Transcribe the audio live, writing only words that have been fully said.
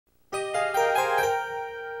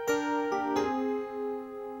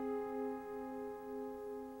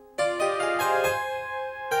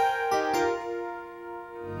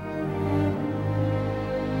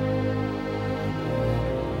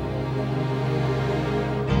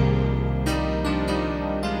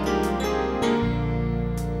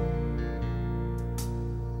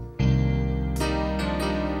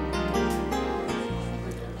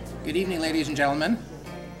Good evening, ladies and gentlemen.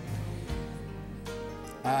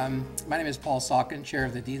 My name is Paul Saukin, Chair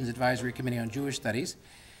of the Dean's Advisory Committee on Jewish Studies,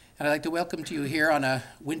 and I'd like to welcome to you here on a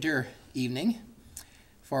winter evening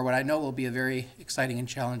for what I know will be a very exciting and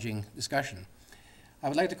challenging discussion. I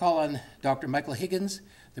would like to call on Dr. Michael Higgins,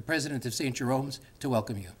 the President of St. Jerome's, to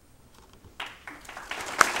welcome you.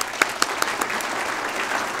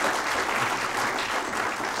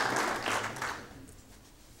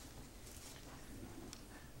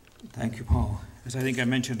 Thank you, Paul. As I think I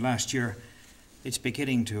mentioned last year, it's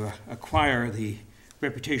beginning to acquire the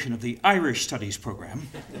reputation of the Irish Studies program,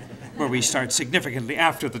 where we start significantly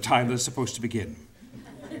after the time that's supposed to begin.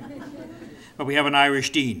 But we have an Irish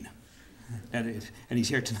dean, and he's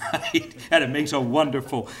here tonight, and it makes a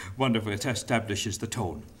wonderful, it establishes the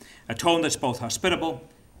tone. A tone that's both hospitable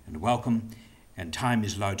and welcome, and time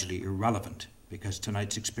is largely irrelevant, because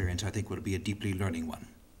tonight's experience, I think, will be a deeply learning one.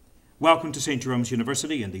 Welcome to St. Jerome's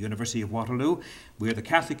University and the University of Waterloo. We're the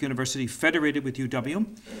Catholic University federated with UW.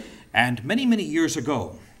 And many, many years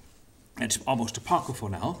ago, it's almost apocryphal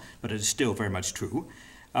now, but it is still very much true,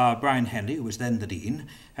 Brian Henley, who was then the dean,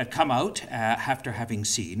 had come out after having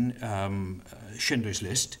seen Schindler's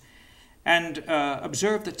List and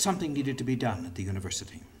observed that something needed to be done at the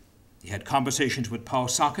university. He had conversations with Paul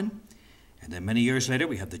Saukin, and then many years later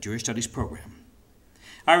we had the Jewish Studies program.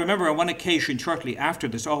 I remember on one occasion shortly after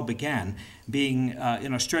this all began, being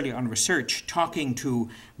in Australia on research, talking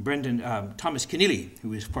to Thomas Keneally,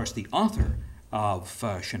 who is, of course, the author of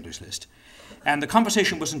Schindler's List. And the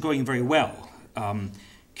conversation wasn't going very well.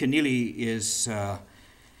 Keneally is a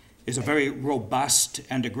very robust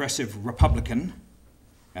and aggressive Republican,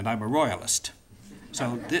 and I'm a royalist.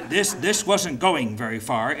 So this wasn't going very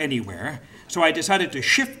far anywhere. So I decided to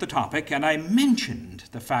shift the topic, and I mentioned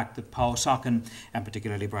the fact that Paul Saukin, and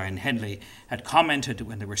particularly Brian Henley, had commented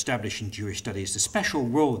when they were establishing Jewish studies the special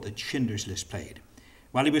role that Schindler's List played.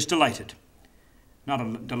 Well, he was delighted.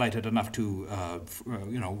 Not delighted enough to,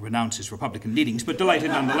 renounce his Republican leanings, but delighted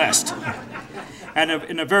nonetheless. And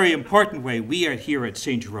in a very important way, we are here at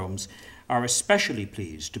St. Jerome's are especially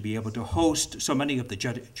pleased to be able to host so many of the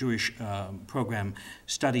Jewish program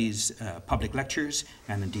studies, public lectures,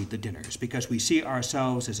 and indeed the dinners, because we see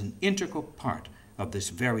ourselves as an integral part of this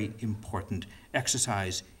very important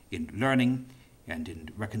exercise in learning and in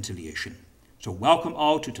reconciliation. So welcome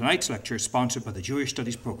all to tonight's lecture, sponsored by the Jewish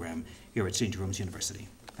Studies program here at St. Jerome's University.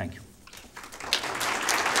 Thank you.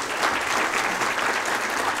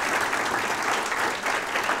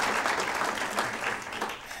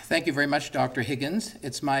 Thank you very much, Dr. Higgins.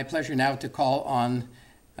 It's my pleasure now to call on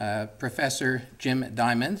Professor Jim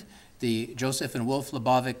Diamond, the Joseph and Wolf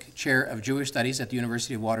Lebovic Chair of Jewish Studies at the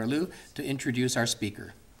University of Waterloo, to introduce our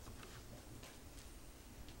speaker.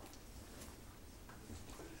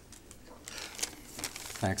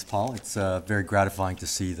 Thanks, Paul. It's very gratifying to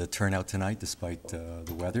see the turnout tonight, despite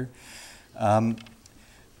the weather.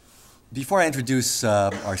 Before I introduce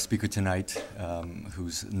our speaker tonight,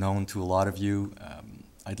 who's known to a lot of you,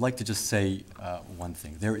 I'd like to just say one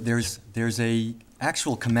thing. There's a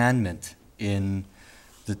actual commandment in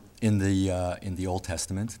the Old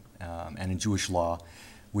Testament and in Jewish law,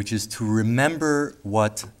 which is to remember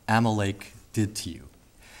what Amalek did to you.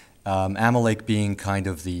 Amalek being kind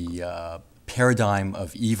of the paradigm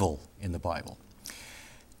of evil in the Bible.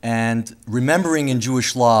 And remembering in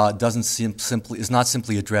Jewish law is not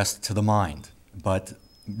simply addressed to the mind, but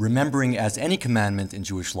remembering, as any commandment in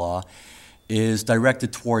Jewish law, is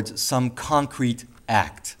directed towards some concrete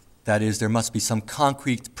act. That is, there must be some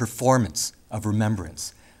concrete performance of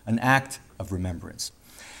remembrance, an act of remembrance.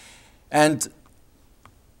 And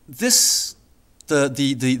this,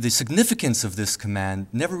 the significance of this command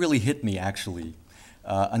never really hit me, actually,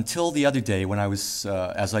 until the other day when I was,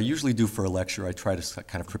 as I usually do for a lecture, I try to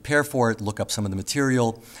kind of prepare for it, look up some of the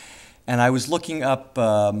material, and I was looking up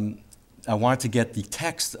I wanted to get the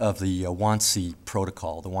text of the Wannsee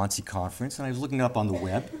protocol, the Wannsee conference, and I was looking up on the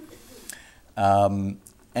web,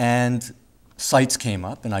 and sites came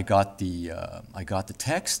up, and I got the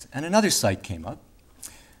text, and another site came up,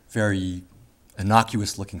 very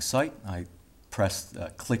innocuous-looking site. I pressed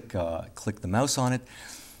click the mouse on it,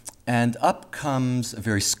 and up comes a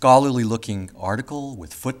very scholarly-looking article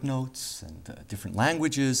with footnotes and different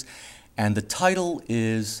languages, and the title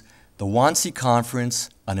is "The Wannsee Conference,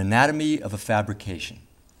 An Anatomy of a Fabrication."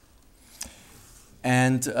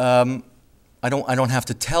 And I don't have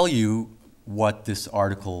to tell you what this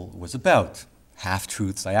article was about.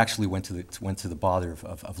 Half-truths. I actually went to the bother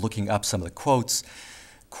of looking up some of the quotes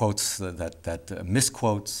that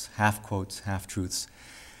misquotes, half-truths.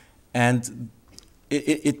 And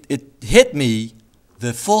it hit me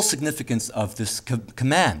the full significance of this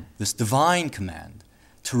command, this divine command,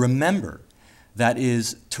 to remember, that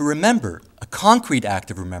is, to remember, a concrete act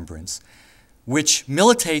of remembrance, which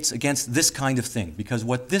militates against this kind of thing. Because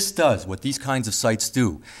what this does, what these kinds of sites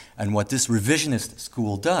do, and what this revisionist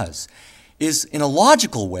school does, is in a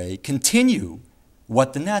logical way continue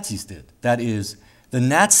what the Nazis did. That is, the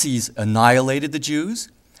Nazis annihilated the Jews,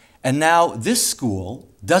 and now this school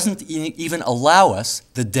doesn't even allow us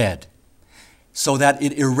the dead, so that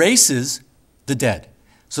it erases the dead.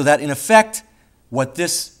 So that in effect, what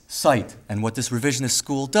this site and what this revisionist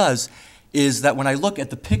school does is that when I look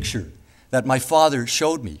at the picture that my father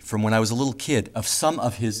showed me from when I was a little kid of some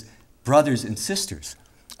of his brothers and sisters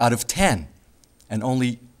out of 10, and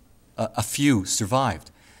only a few survived,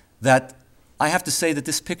 that I have to say that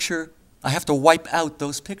this picture, I have to wipe out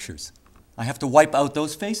those pictures. I have to wipe out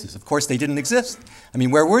those faces. Of course, they didn't exist. I mean,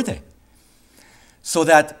 where were they? So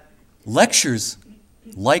that lectures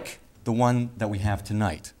like the one that we have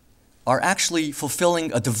tonight are actually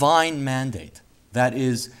fulfilling a divine mandate. That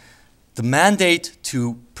is, the mandate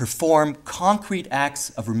to perform concrete acts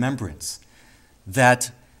of remembrance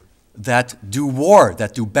that do war,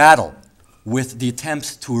 that do battle with the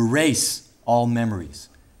attempts to erase all memories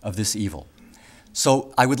of this evil.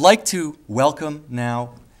 So I would like to welcome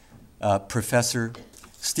now Professor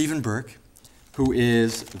Stephen Berk, who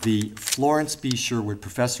is the Florence B. Sherwood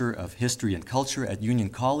Professor of History and Culture at Union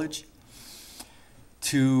College,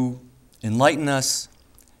 to enlighten us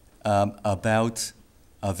about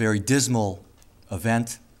a very dismal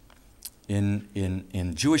event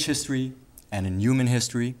in Jewish history and in human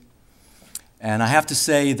history. And I have to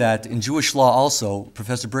say that in Jewish law also,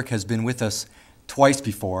 Professor Berk has been with us twice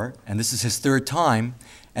before, and this is his third time.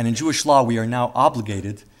 And in Jewish law, we are now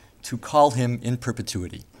obligated to call him in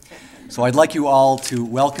perpetuity. So I'd like you all to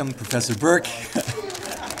welcome Professor Berk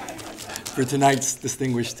for tonight's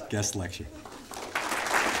distinguished guest lecture.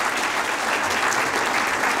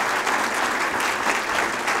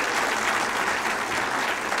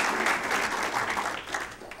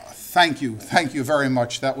 Thank you very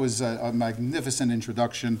much. That was a magnificent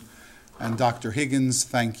introduction. And Dr. Higgins,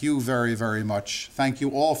 thank you very, very much. Thank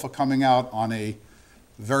you all for coming out on a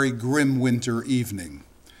very grim winter evening.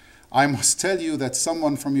 I must tell you that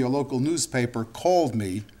someone from your local newspaper called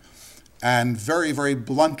me and very, very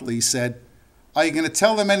bluntly said, "Are you going to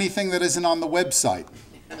tell them anything that isn't on the website?"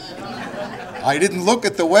 I didn't look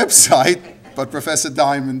at the website, but Professor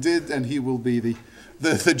Diamond did, and he will be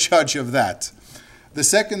the judge of that. The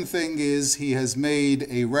second thing is he has made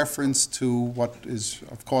a reference to what is,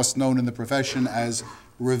 of course, known in the profession as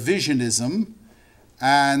revisionism,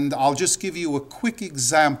 and I'll just give you a quick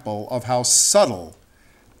example of how subtle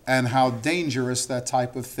and how dangerous that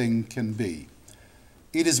type of thing can be.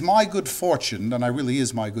 It is my good fortune, and it really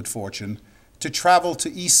is my good fortune, to travel to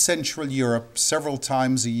East Central Europe several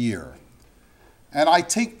times a year. And I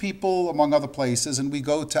take people, among other places, and we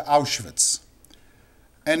go to Auschwitz.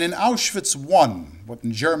 And in Auschwitz I, what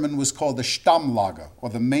in German was called the Stammlager, or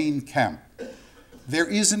the main camp, there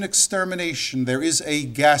is an extermination, there is a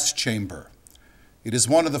gas chamber. It is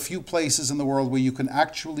one of the few places in the world where you can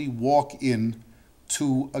actually walk in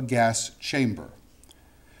to a gas chamber.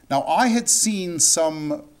 Now, I had seen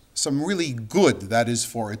some really good, that is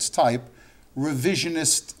for its type,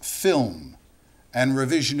 revisionist film and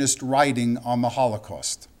revisionist writing on the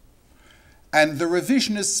Holocaust. And the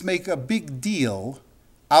revisionists make a big deal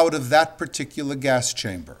out of that particular gas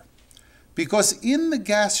chamber, because in the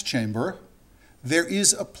gas chamber there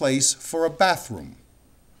is a place for a bathroom.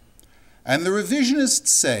 And the revisionists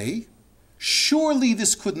say, surely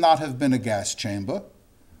this could not have been a gas chamber.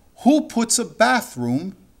 Who puts a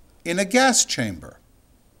bathroom in a gas chamber?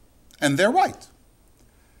 And they're right.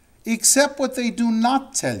 Except what they do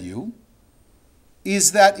not tell you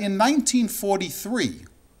is that in 1943,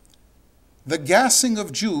 the gassing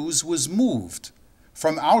of Jews was moved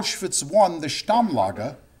from Auschwitz I, the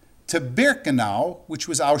Stammlager, to Birkenau, which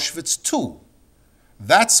was Auschwitz II.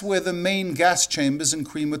 That's where the main gas chambers and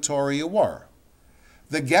crematoria were.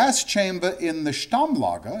 The gas chamber in the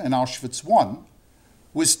Stammlager, in Auschwitz I,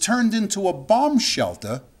 was turned into a bomb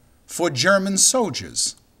shelter for German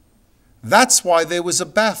soldiers. That's why there was a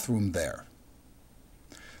bathroom there.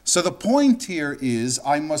 So the point here is,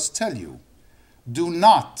 I must tell you, do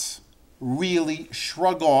not really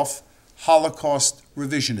shrug off Holocaust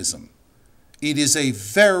revisionism. It is a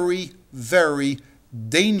very, very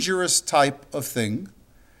dangerous type of thing,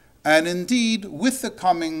 and indeed, with the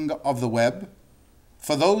coming of the web,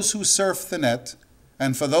 for those who surf the net,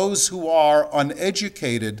 and for those who are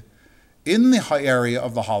uneducated in the area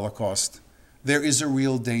of the Holocaust, there is a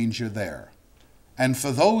real danger there. And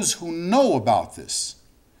for those who know about this,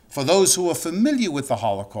 for those who are familiar with the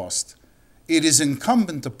Holocaust, it is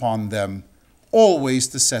incumbent upon them always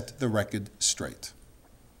to set the record straight.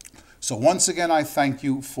 So once again, I thank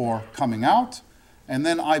you for coming out. And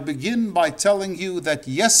then I begin by telling you that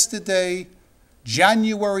yesterday,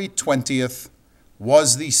 January 20th,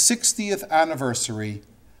 was the 60th anniversary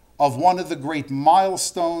of one of the great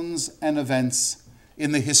milestones and events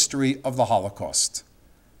in the history of the Holocaust,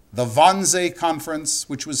 the Wannsee Conference,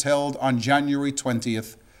 which was held on January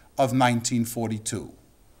 20th of 1942.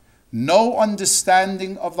 No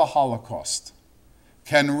understanding of the Holocaust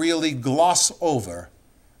can really gloss over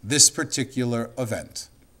this particular event.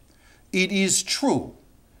 It is true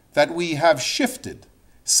that we have shifted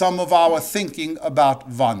some of our thinking about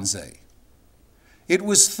Wannsee. It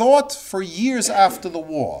was thought for years after the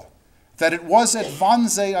war that it was at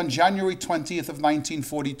Wannsee on January 20th of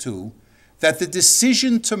 1942 that the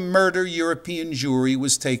decision to murder European Jewry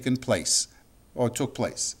was took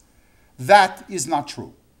place. That is not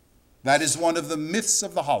true. That is one of the myths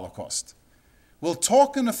of the Holocaust. We'll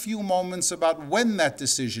talk in a few moments about when that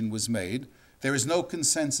decision was made. There is no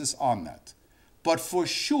consensus on that. But for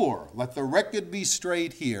sure, let the record be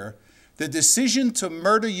straight here, the decision to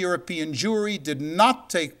murder European Jewry did not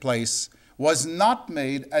take place, was not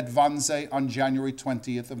made at Wannsee on January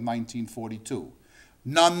 20th of 1942.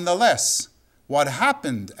 Nonetheless, what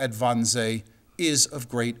happened at Wannsee is of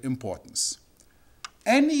great importance.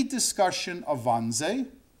 Any discussion of Wannsee,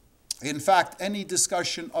 in fact, any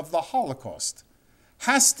discussion of the Holocaust,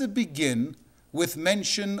 has to begin with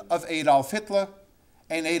mention of Adolf Hitler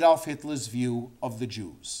and Adolf Hitler's view of the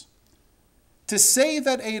Jews. To say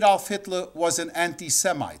that Adolf Hitler was an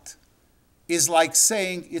anti-Semite is like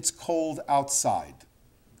saying it's cold outside.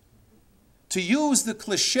 To use the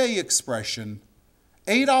cliché expression,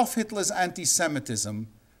 Adolf Hitler's anti-Semitism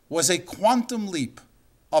was a quantum leap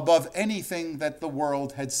above anything that the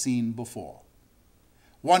world had seen before.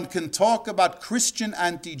 One can talk about Christian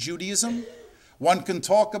anti-Judaism. One can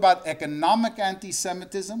talk about economic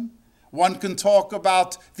anti-Semitism. One can talk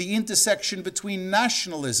about the intersection between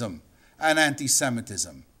nationalism and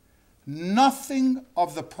anti-Semitism. Nothing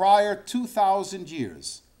of the prior 2,000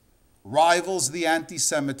 years rivals the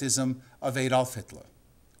anti-Semitism of Adolf Hitler.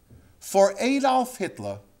 For Adolf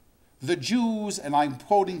Hitler, the Jews, and I'm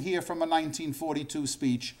quoting here from a 1942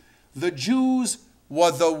 speech, the Jews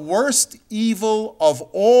were the worst evil of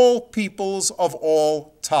all peoples of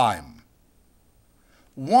all time.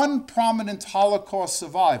 One prominent Holocaust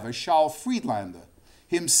survivor, Charles Friedlander,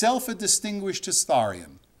 himself a distinguished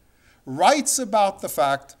historian, writes about the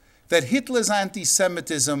fact that Hitler's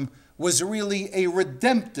anti-Semitism was really a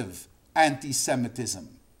redemptive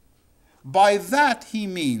anti-Semitism. By that he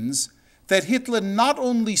means that Hitler not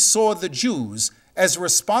only saw the Jews as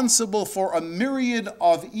responsible for a myriad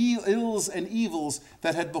of ills and evils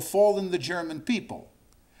that had befallen the German people,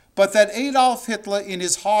 but that Adolf Hitler, in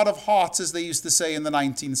his heart of hearts, as they used to say in the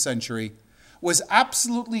 19th century, was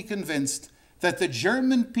absolutely convinced that the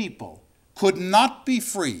German people could not be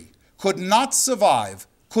free, could not survive,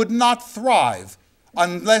 could not thrive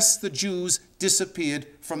unless the Jews disappeared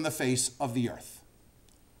from the face of the earth.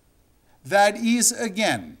 That is,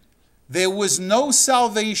 again, there was no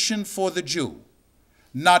salvation for the Jew,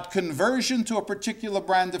 not conversion to a particular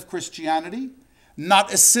brand of Christianity,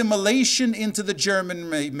 not assimilation into the German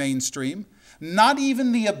mainstream, not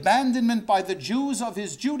even the abandonment by the Jews of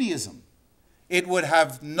his Judaism. It would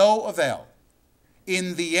have no avail.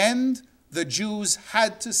 In the end, the Jews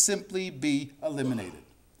had to simply be eliminated.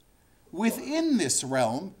 Within this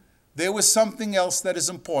realm, there was something else that is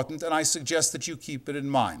important, and I suggest that you keep it in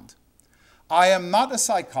mind. I am not a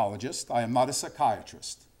psychologist. I am not a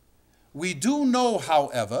psychiatrist. We do know,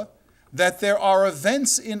 however, that there are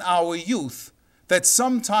events in our youth that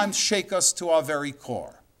sometimes shake us to our very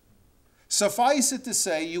core. Suffice it to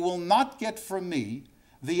say, you will not get from me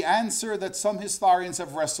the answer that some historians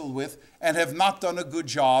have wrestled with and have not done a good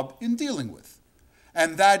job in dealing with.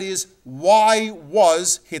 And that is, why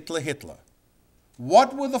was Hitler Hitler?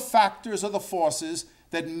 What were the factors or the forces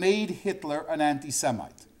that made Hitler an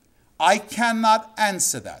anti-Semite? I cannot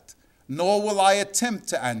answer that, nor will I attempt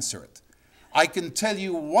to answer it. I can tell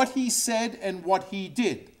you what he said and what he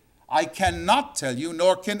did. I cannot tell you,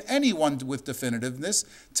 nor can anyone with definitiveness,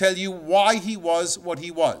 tell you why he was what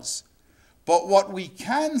he was. But what we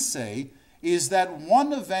can say is that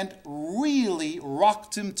one event really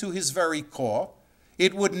rocked him to his very core.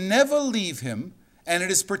 It would never leave him, and it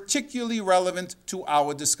is particularly relevant to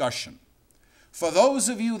our discussion. For those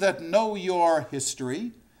of you that know your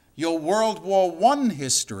history, your World War I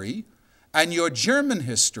history, and your German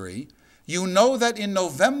history, you know that in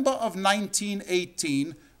November of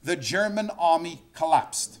 1918, the German army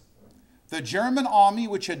collapsed. The German army,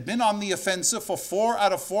 which had been on the offensive for 4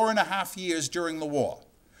 out of 4.5 years during the war,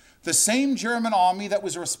 the same German army that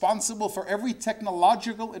was responsible for every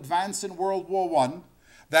technological advance in World War I,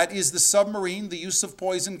 that is the submarine, the use of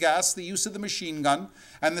poison gas, the use of the machine gun,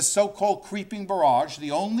 and the so-called creeping barrage.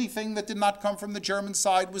 The only thing that did not come from the German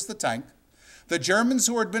side was the tank. The Germans,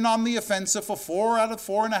 who had been on the offensive for 4 out of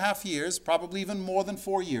 4.5 years, probably even more than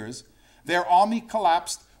 4 years, their army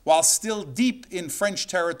collapsed while still deep in French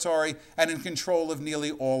territory and in control of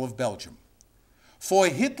nearly all of Belgium. For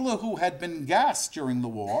Hitler, who had been gassed during the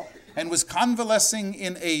war and was convalescing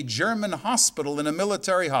in a German hospital, in a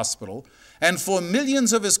military hospital, and for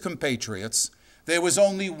millions of his compatriots, there was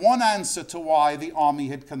only one answer to why the army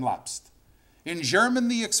had collapsed. In German,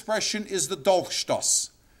 the expression is the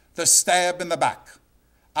Dolchstoß, the stab in the back.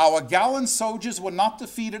 Our gallant soldiers were not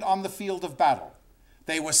defeated on the field of battle.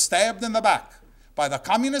 They were stabbed in the back by the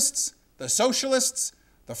communists, the socialists,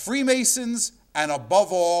 the Freemasons, and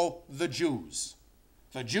above all, the Jews.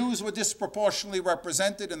 The Jews were disproportionately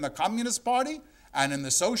represented in the Communist Party and in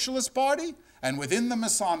the Socialist Party, and within the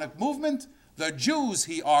Masonic movement, the Jews,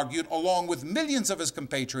 he argued, along with millions of his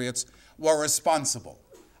compatriots, were responsible.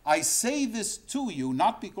 I say this to you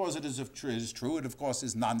not because it is true, it of course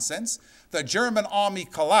is nonsense. The German army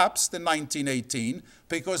collapsed in 1918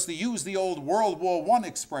 because, to use the old World War I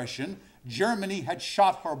expression, Germany had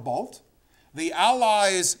shot her bolt. The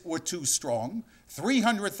Allies were too strong.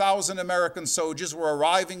 300,000 American soldiers were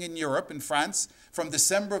arriving in Europe, in France, from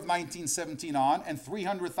December of 1917 on, and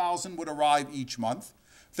 300,000 would arrive each month.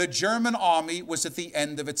 The German army was at the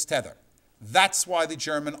end of its tether. That's why the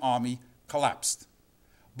German army collapsed.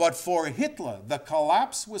 But for Hitler, the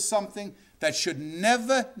collapse was something that should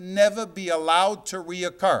never, never be allowed to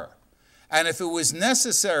reoccur. And if it was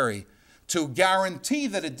necessary to guarantee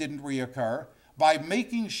that it didn't reoccur by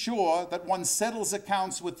making sure that one settles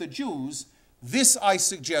accounts with the Jews, this, I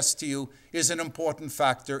suggest to you, is an important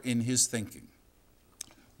factor in his thinking.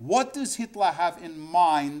 What does Hitler have in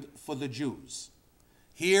mind for the Jews?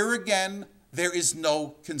 Here again, there is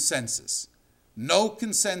no consensus. No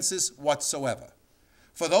consensus whatsoever.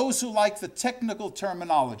 For those who like the technical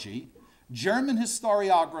terminology, German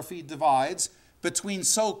historiography divides between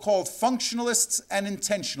so-called functionalists and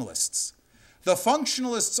intentionalists. The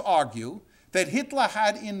functionalists argue that Hitler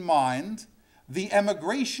had in mind the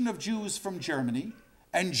emigration of Jews from Germany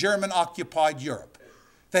and German-occupied Europe,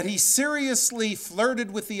 that he seriously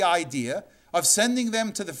flirted with the idea of sending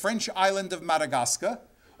them to the French island of Madagascar,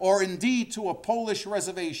 or indeed to a Polish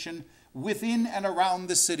reservation within and around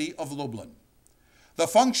the city of Lublin. The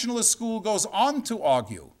functionalist school goes on to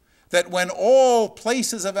argue that when all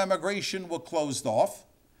places of emigration were closed off,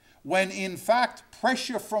 when in fact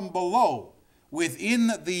pressure from below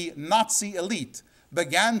within the Nazi elite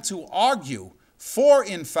began to argue for,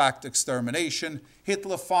 in fact, extermination,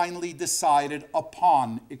 Hitler finally decided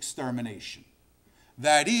upon extermination.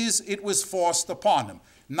 That is, it was forced upon him.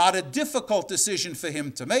 Not a difficult decision for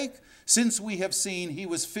him to make, since we have seen he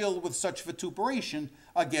was filled with such vituperation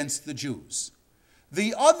against the Jews.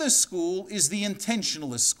 The other school is the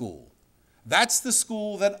intentionalist school. That's the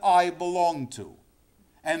school that I belong to.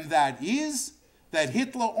 And that is that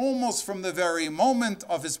Hitler, almost from the very moment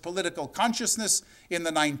of his political consciousness in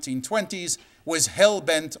the 1920s, was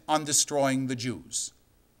hell-bent on destroying the Jews.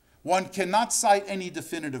 One cannot cite any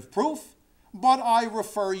definitive proof, but I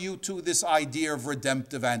refer you to this idea of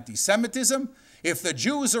redemptive anti-Semitism. If the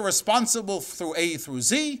Jews are responsible through A through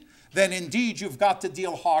Z, then indeed you've got to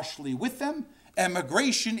deal harshly with them.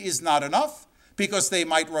 Emigration is not enough, because they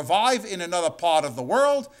might revive in another part of the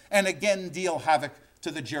world and again deal havoc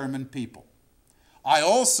to the German people. I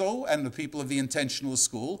also, and the people of the intentionalist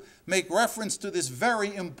school, make reference to this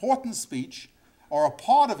very important speech, or a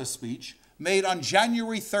part of a speech, made on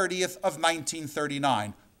January 30th of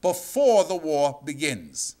 1939, before the war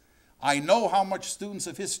begins. I know how much students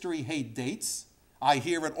of history hate dates. I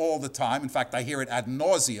hear it all the time. In fact, I hear it ad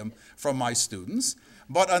nauseum from my students.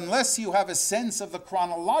 But unless you have a sense of the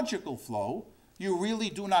chronological flow, you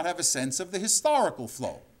really do not have a sense of the historical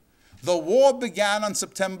flow. The war began on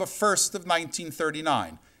September 1st of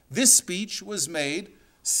 1939. This speech was made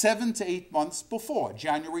 7 to 8 months before,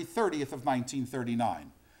 January 30th of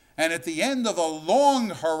 1939. And at the end of a long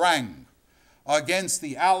harangue against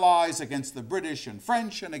the Allies, against the British and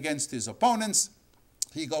French, and against his opponents,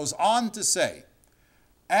 he goes on to say,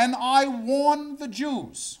 "And I warn the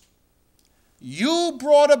Jews, you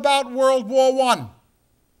brought about World War I,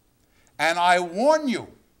 and I warn you,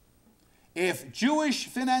 if Jewish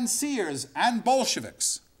financiers and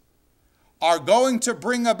Bolsheviks are going to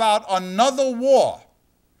bring about another war,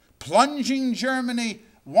 plunging Germany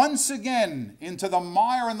once again into the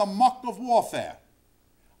mire and the muck of warfare,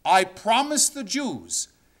 I promise the Jews,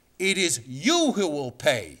 it is you who will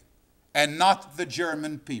pay and not the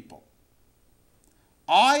German people.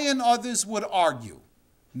 I and others would argue,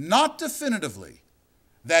 not definitively,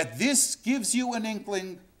 that this gives you an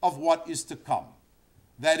inkling of what is to come.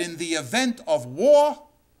 That in the event of war,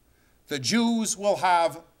 the Jews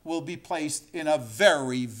will be placed in a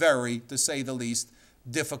very, very, to say the least,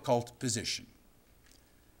 difficult position.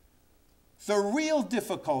 The real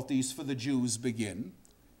difficulties for the Jews begin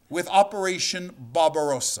with Operation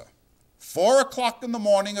Barbarossa. 4 o'clock in the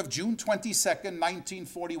morning of June 22nd,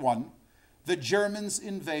 1941, the Germans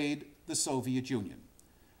invade the Soviet Union.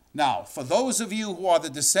 Now, for those of you who are the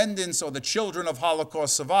descendants or the children of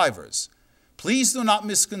Holocaust survivors, please do not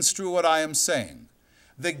misconstrue what I am saying.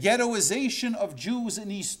 The ghettoization of Jews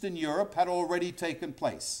in Eastern Europe had already taken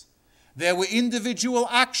place. There were individual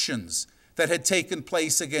actions that had taken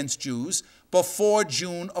place against Jews before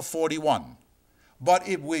June of 41. But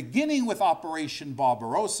beginning with Operation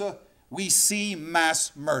Barbarossa, we see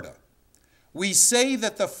mass murder. We say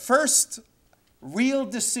that the first real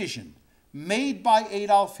decision made by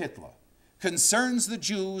Adolf Hitler concerns the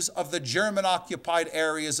Jews of the German-occupied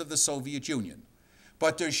areas of the Soviet Union.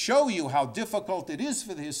 But to show you how difficult it is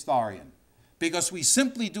for the historian, because we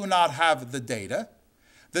simply do not have the data,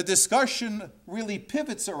 the discussion really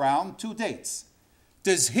pivots around 2 dates.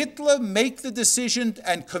 Does Hitler make the decision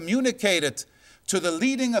and communicate it to the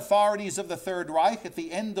leading authorities of the Third Reich at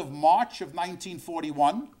the end of March of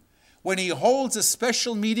 1941, when he holds a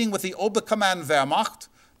special meeting with the Oberkommand Wehrmacht,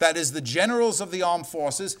 that is the generals of the armed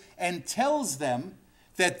forces, and tells them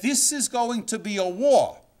that this is going to be a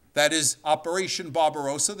war, that is Operation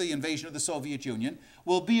Barbarossa, the invasion of the Soviet Union,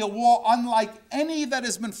 will be a war unlike any that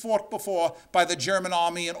has been fought before by the German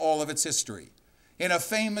army in all of its history. In a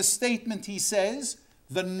famous statement, he says,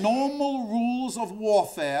 the normal rules of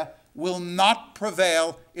warfare will not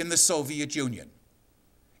prevail in the Soviet Union.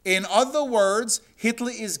 In other words,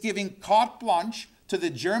 Hitler is giving carte blanche to the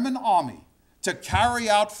German army to carry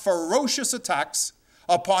out ferocious attacks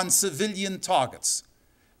upon civilian targets.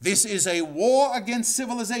 This is a war against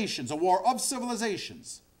civilizations, a war of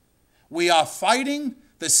civilizations. We are fighting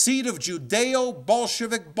the seed of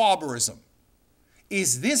Judeo-Bolshevik barbarism.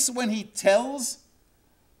 Is this when he tells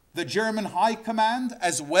the German High Command,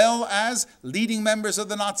 as well as leading members of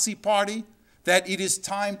the Nazi Party, that it is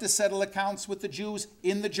time to settle accounts with the Jews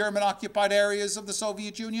in the German-occupied areas of the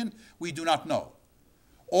Soviet Union? We do not know.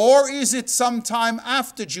 Or is it sometime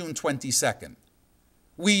after June 22nd?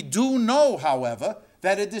 We do know, however,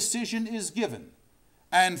 that a decision is given.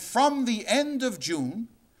 And from the end of June,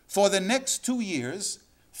 for the next 2 years,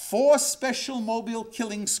 4 special mobile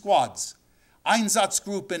killing squads,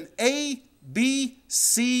 Einsatzgruppen A, B,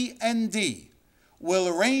 C, and D,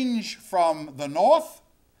 will range from the north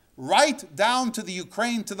right down to the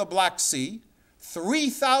Ukraine to the Black Sea,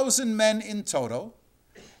 3,000 men in total,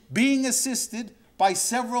 being assisted by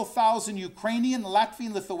several thousand Ukrainian,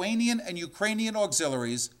 Latvian, Lithuanian, and Ukrainian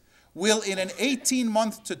auxiliaries, will in an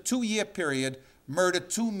 18-month to 2-year period murder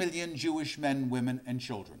 2 million Jewish men, women, and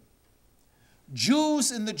children.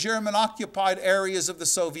 Jews in the German-occupied areas of the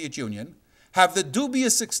Soviet Union have the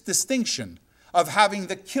dubious distinction of having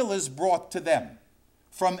the killers brought to them.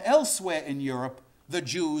 From elsewhere in Europe, the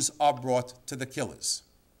Jews are brought to the killers.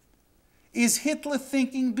 Is Hitler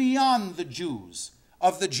thinking beyond the Jews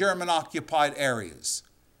of the German-occupied areas?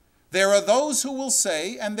 There are those who will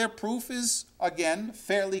say, and their proof is, again,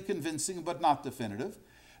 fairly convincing but not definitive,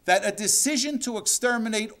 that a decision to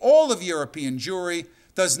exterminate all of European Jewry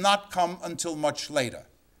does not come until much later.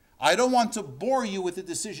 I don't want to bore you with the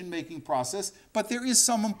decision-making process, but there is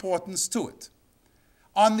some importance to it.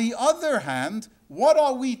 On the other hand, what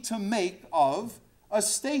are we to make of a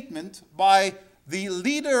statement by the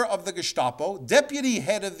leader of the Gestapo, deputy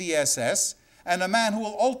head of the SS, and a man who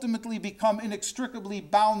will ultimately become inextricably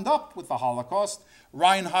bound up with the Holocaust,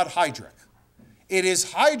 Reinhard Heydrich? It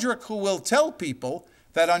is Heydrich who will tell people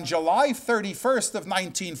that on July 31st of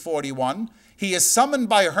 1941, he is summoned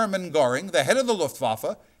by Hermann Göring, the head of the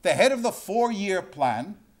Luftwaffe, the head of the 4-year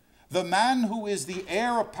plan, the man who is the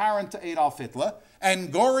heir apparent to Adolf Hitler,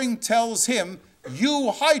 and Göring tells him,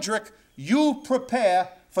 you, Heydrich, you prepare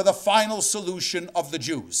for the final solution of the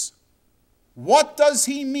Jews. What does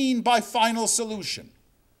he mean by final solution?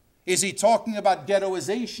 Is he talking about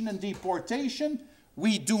ghettoization and deportation?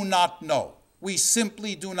 We do not know. We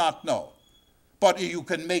simply do not know. But you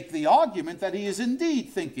can make the argument that he is indeed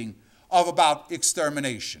thinking about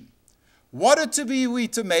extermination. What are we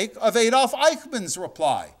to make of Adolf Eichmann's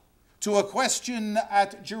reply, to a question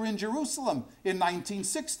in Jerusalem in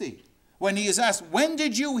 1960, when he is asked, when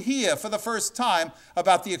did you hear for the first time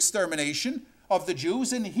about the extermination of the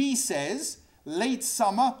Jews? And he says, late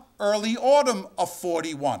summer, early autumn of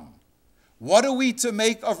 41. What are we to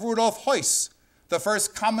make of Rudolf Heuss, the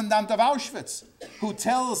first commandant of Auschwitz, who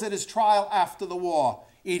tells at his trial after the war,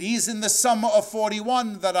 it is in the summer of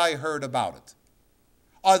 41 that I heard about it?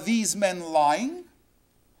 Are these men lying?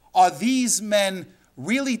 Are these men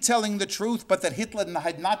really telling the truth, but that Hitler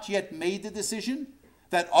had not yet made the decision?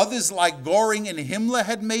 That others like Göring and Himmler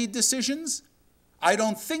had made decisions? I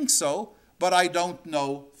don't think so, but I don't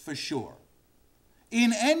know for sure.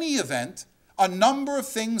 In any event, a number of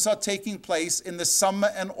things are taking place in the summer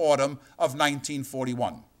and autumn of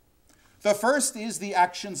 1941. The first is the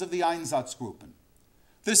actions of the Einsatzgruppen.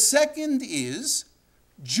 The second is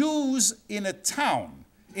Jews in a town.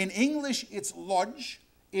 In English, it's Lodz.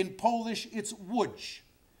 In Polish, it's Łódź.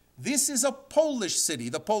 This is a Polish city,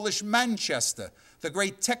 the Polish Manchester, the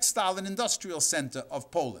great textile and industrial center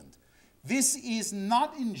of Poland. This is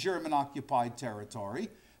not in German-occupied territory.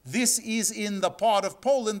 This is in the part of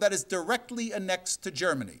Poland that is directly annexed to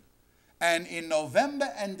Germany. And in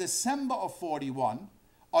November and December of 41,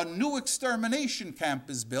 a new extermination camp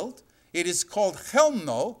is built. It is called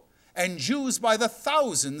Chełmno, and Jews by the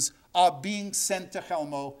thousands are being sent to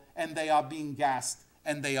Chełmno, and they are being gassed,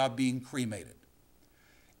 and they are being cremated.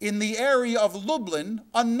 In the area of Lublin,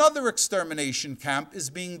 another extermination camp is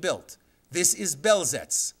being built. This is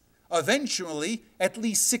Belzec. Eventually, at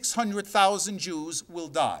least 600,000 Jews will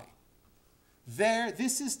die.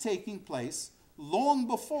 This is taking place long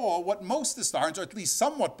before what most historians, or at least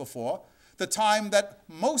somewhat before, the time that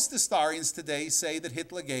most historians today say that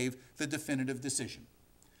Hitler gave the definitive decision.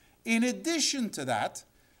 In addition to that,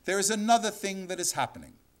 there is another thing that is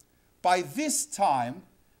happening. By this time,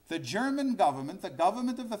 the German government, the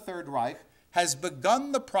government of the Third Reich, has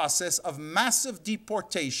begun the process of massive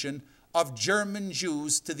deportation of German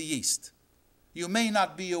Jews to the East. You may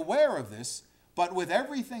not be aware of this, but with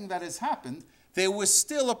everything that has happened, there was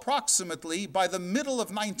still approximately, by the middle of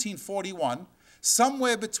 1941,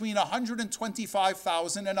 somewhere between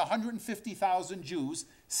 125,000 and 150,000 Jews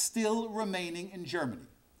still remaining in Germany.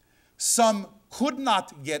 Some could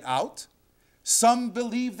not get out. Some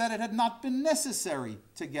believed that it had not been necessary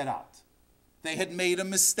to get out. They had made a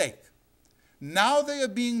mistake. Now they are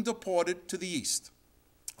being deported to the East.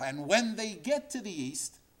 And when they get to the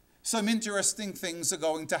East, some interesting things are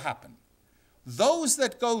going to happen. Those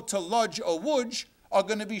that go to Lodz or Łódź are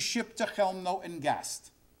going to be shipped to Chełmno and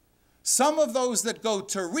gassed. Some of those that go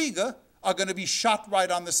to Riga are going to be shot right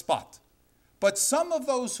on the spot. But some of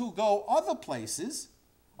those who go other places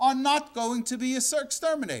are not going to be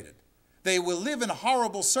exterminated. They will live in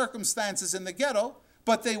horrible circumstances in the ghetto,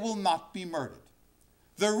 but they will not be murdered.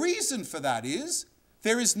 The reason for that is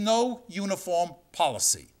there is no uniform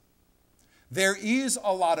policy. There is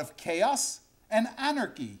a lot of chaos and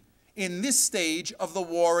anarchy in this stage of the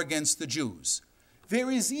war against the Jews.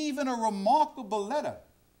 There is even a remarkable letter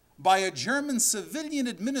by a German civilian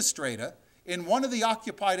administrator in one of the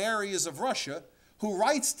occupied areas of Russia who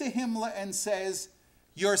writes to Himmler and says,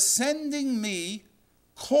 "You're sending me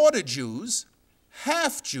quarter Jews,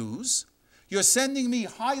 half Jews, you're sending me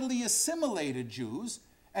highly assimilated Jews,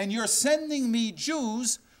 and you're sending me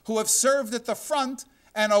Jews who have served at the front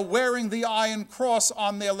and are wearing the Iron Cross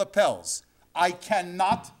on their lapels. I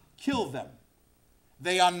cannot kill them.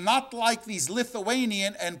 They are not like these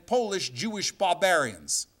Lithuanian and Polish Jewish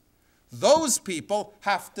barbarians. Those people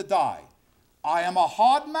have to die. I am a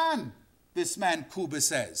hard man," this man Kuba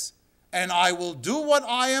says, "and I will do what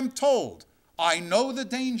I am told. I know the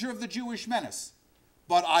danger of the Jewish menace,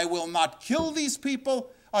 but I will not kill these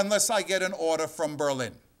people unless I get an order from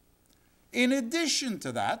Berlin." In addition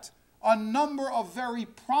to that, a number of very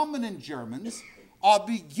prominent Germans are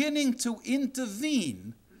beginning to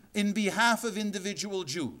intervene in behalf of individual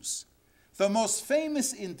Jews. The most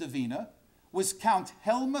famous intervener was Count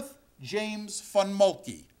Helmuth James von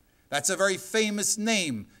Moltke. That's a very famous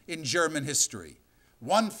name in German history.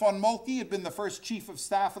 One von Moltke had been the first chief of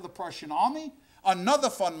staff of the Prussian army. Another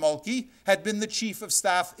von Moltke had been the chief of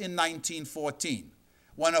staff in 1914.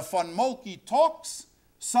 When a von Moltke talks,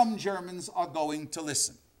 some Germans are going to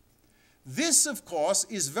listen. This, of course,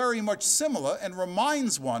 is very much similar and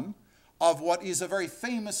reminds one of what is a very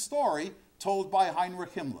famous story told by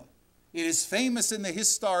Heinrich Himmler. It is famous in the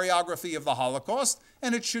historiography of the Holocaust,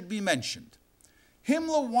 and it should be mentioned.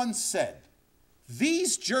 Himmler once said,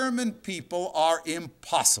 "These German people are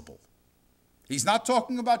impossible." He's not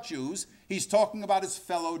talking about Jews, he's talking about his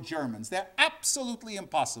fellow Germans. They're absolutely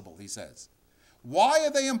impossible, he says. Why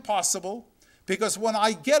are they impossible? Because when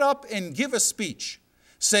I get up and give a speech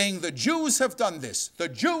saying the Jews have done this, the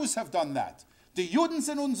Jews have done that, die Juden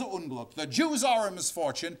sind unser Unglück, the Jews are a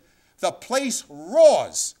misfortune, the place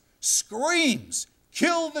roars, screams,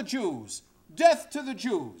 kill the Jews, death to the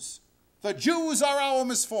Jews. The Jews are our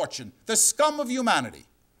misfortune, the scum of humanity.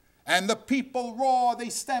 And the people roar, they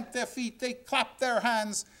stamp their feet, they clap their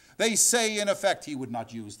hands. They say, in effect, he would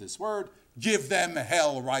not use this word, give them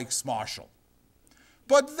hell, Reichsmarschall.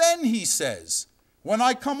 But then he says, when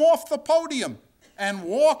I come off the podium and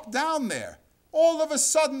walk down there, all of a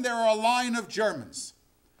sudden there are a line of Germans.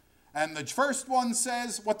 And the first one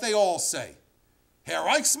says what they all say, Herr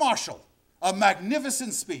Reichsmarschall, a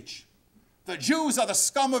magnificent speech. The Jews are the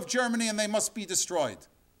scum of Germany and they must be destroyed.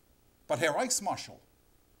 But Herr Reichsmarschall,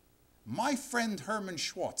 my friend Hermann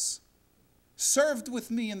Schwartz served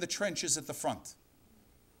with me in the trenches at the front.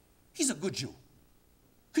 He's a good Jew.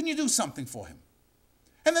 Can you do something for him?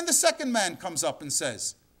 And then the second man comes up and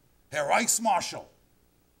says, Herr Reichsmarschall,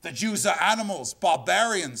 the Jews are animals,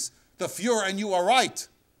 barbarians, the Fuhrer, and you are right.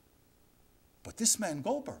 But this man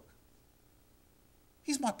Goldberg,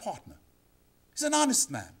 he's my partner. He's an honest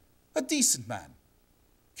man, a decent man.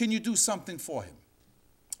 Can you do something for him?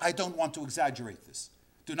 I don't want to exaggerate this.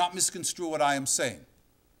 Do not misconstrue what I am saying.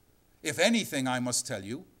 If anything, I must tell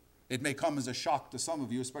you, it may come as a shock to some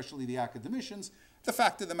of you, especially the academicians, the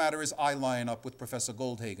fact of the matter is I line up with Professor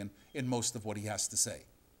Goldhagen in most of what he has to say.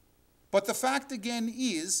 But the fact again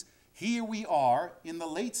is, here we are in the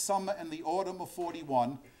late summer and the autumn of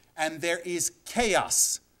 41, and there is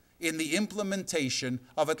chaos in the implementation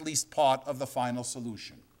of at least part of the final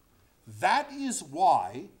solution. That is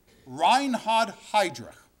why Reinhard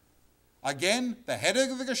Heydrich, again, the head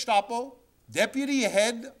of the Gestapo, deputy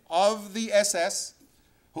head of the SS,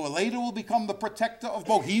 who later will become the protector of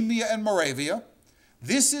Bohemia and Moravia,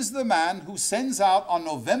 this is the man who sends out on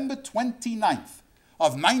November 29th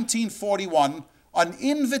of 1941 an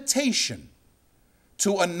invitation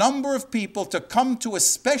to a number of people to come to a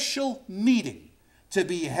special meeting to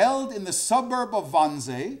be held in the suburb of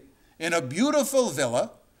Wannsee in a beautiful villa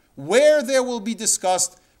where there will be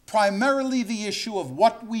discussed primarily the issue of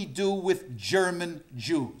what we do with German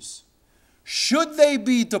Jews. Should they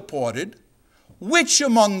be deported? Which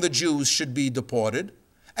among the Jews should be deported?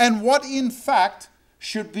 And what, in fact,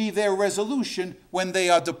 should be their resolution when they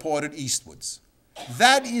are deported eastwards?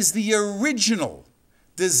 That is the original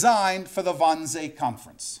design for the Wannsee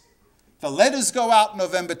Conference. The letters go out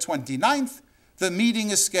November 29th. The meeting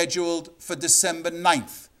is scheduled for December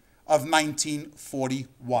 9th of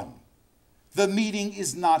 1941. The meeting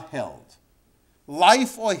is not held.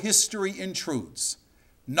 Life or history intrudes.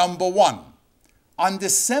 Number one, on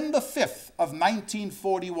December 5th of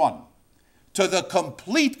 1941, to the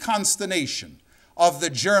complete consternation of the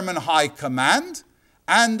German High Command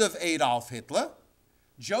and of Adolf Hitler,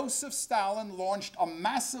 Joseph Stalin launched a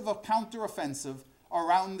massive counteroffensive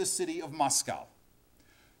around the city of Moscow.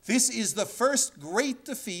 This is the first great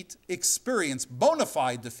defeat experienced, bona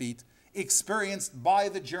fide defeat, experienced by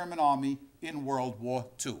the German army in World War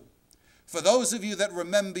II. For those of you that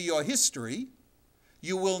remember your history,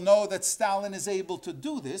 you will know that Stalin is able to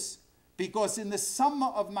do this because in the summer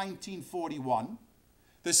of 1941,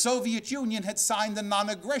 the Soviet Union had signed a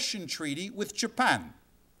non-aggression treaty with Japan.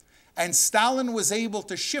 And Stalin was able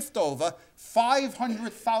to shift over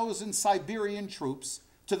 500,000 Siberian troops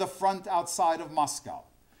to the front outside of Moscow.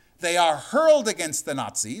 They are hurled against the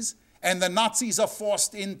Nazis, and the Nazis are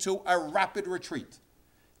forced into a rapid retreat.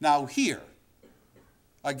 Now here,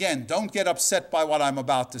 again, don't get upset by what I'm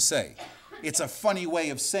about to say. It's a funny way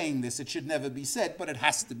of saying this. It should never be said, but it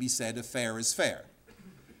has to be said if fair is fair.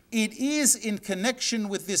 It is in connection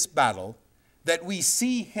with this battle that we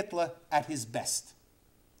see Hitler at his best.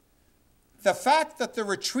 The fact that the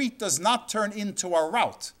retreat does not turn into a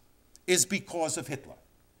rout is because of Hitler.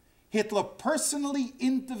 Hitler personally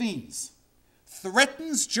intervenes,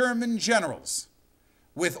 threatens German generals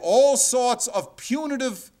with all sorts of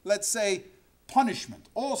punitive, let's say, punishment,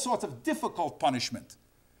 all sorts of difficult punishment.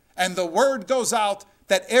 And the word goes out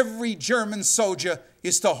that every German soldier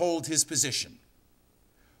is to hold his position.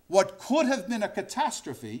 What could have been a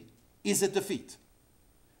catastrophe is a defeat.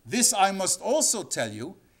 This, I must also tell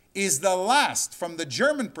you, is the last, from the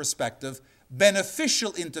German perspective,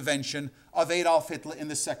 beneficial intervention of Adolf Hitler in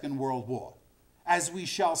the Second World War. As we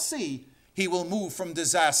shall see, he will move from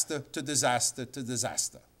disaster to disaster to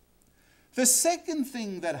disaster. The second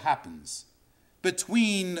thing that happens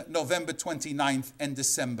between November 29th and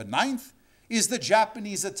December 9th is the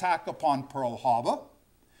Japanese attack upon Pearl Harbor,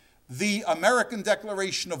 the American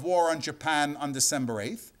declaration of war on Japan on December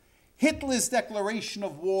 8th, Hitler's declaration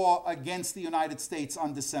of war against the United States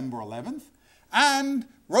on December 11th, and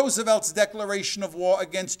Roosevelt's declaration of war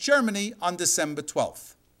against Germany on December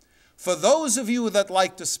 12th. For those of you that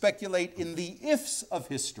like to speculate in the ifs of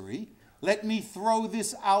history, let me throw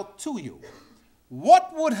this out to you.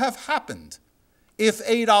 What would have happened if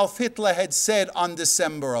Adolf Hitler had said on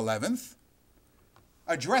December 11th,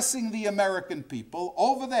 addressing the American people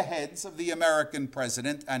over the heads of the American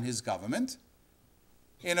president and his government,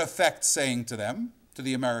 in effect saying to them, to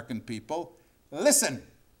the American people, listen,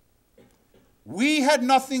 we had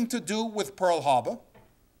nothing to do with Pearl Harbor.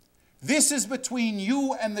 This is between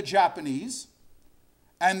you and the Japanese,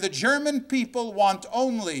 and the German people want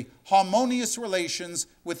only harmonious relations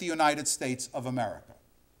with the United States of America.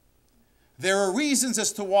 There are reasons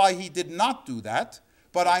as to why he did not do that,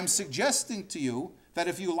 but I'm suggesting to you that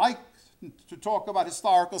if you like to talk about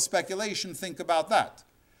historical speculation, think about that.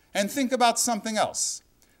 And think about something else.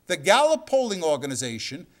 The Gallup polling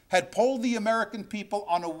organization had polled the American people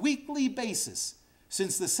on a weekly basis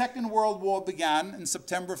since the Second World War began in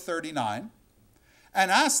September of '39, and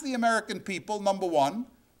asked the American people, number one,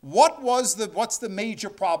 what's the major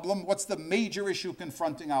problem, what's the major issue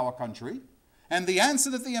confronting our country? And the answer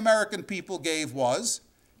that the American people gave was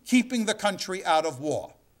keeping the country out of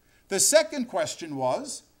war. The second question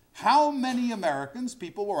was, how many Americans,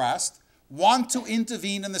 people were asked, want to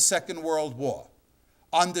intervene in the Second World War?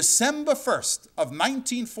 On December 1st of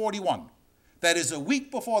 1941, that is a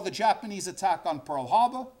week before the Japanese attack on Pearl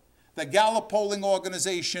Harbor, the Gallup polling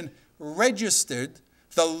organization registered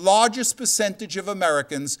the largest percentage of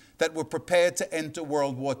Americans that were prepared to enter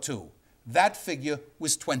World War II. That figure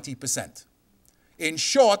was 20%. In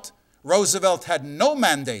short, Roosevelt had no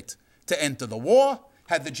mandate to enter the war.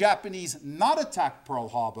 Had the Japanese not attacked Pearl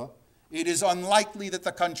Harbor, it is unlikely that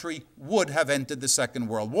the country would have entered the Second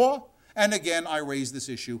World War. And again, I raise this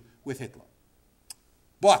issue with Hitler.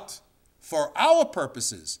 But for our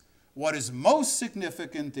purposes, what is most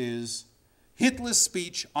significant is Hitler's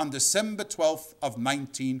speech on December 12th of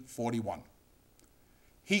 1941.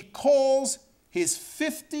 He calls his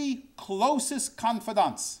 50 closest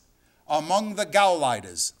confidants among the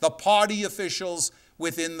Gauleiters, the party officials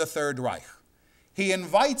within the Third Reich. He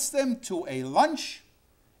invites them to a lunch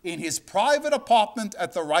in his private apartment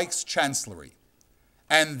at the Reich's Chancellery,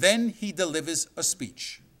 and then he delivers a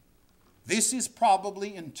speech. This is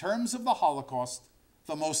probably, in terms of the Holocaust,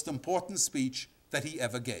 the most important speech that he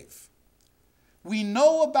ever gave. We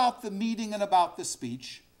know about the meeting and about the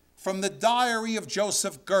speech from the diary of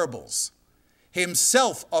Joseph Goebbels,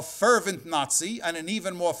 himself a fervent Nazi and an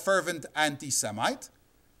even more fervent anti-Semite,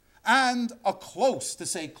 and a close, to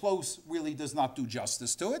say close really does not do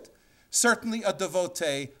justice to it, certainly a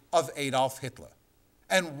devotee of Adolf Hitler.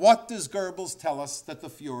 And what does Goebbels tell us that the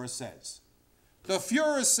Fuhrer says? The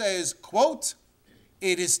Fuhrer says, quote,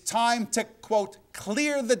 it is time to, quote,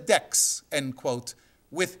 clear the decks, end quote,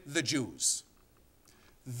 with the Jews.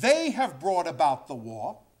 They have brought about the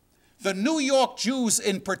war. The New York Jews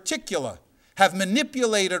in particular have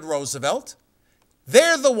manipulated Roosevelt.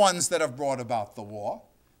 They're the ones that have brought about the war.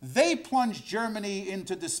 They plunged Germany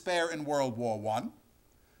into despair in World War I.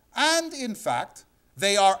 And in fact,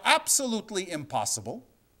 they are absolutely impossible.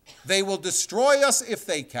 They will destroy us if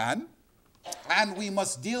they can. And we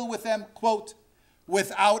must deal with them, quote,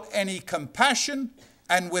 without any compassion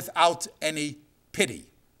and without any pity.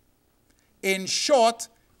 In short,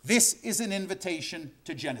 this is an invitation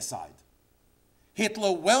to genocide.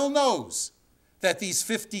 Hitler well knows that these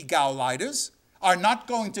 50 Gauleiters are not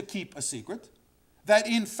going to keep a secret, that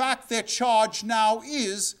in fact their charge now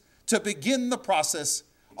is to begin the process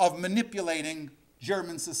of manipulating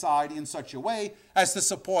German society in such a way as to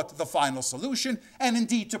support the final solution, and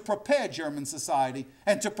indeed to prepare German society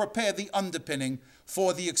and to prepare the underpinning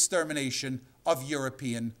for the extermination of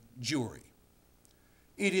European Jewry.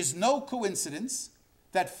 It is no coincidence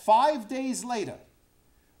that 5 days later,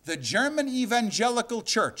 the German Evangelical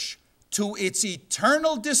Church, to its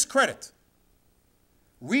eternal discredit,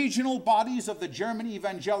 regional bodies of the German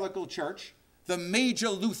Evangelical Church, the major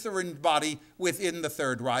Lutheran body within the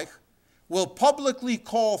Third Reich, will publicly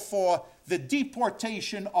call for the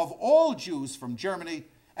deportation of all Jews from Germany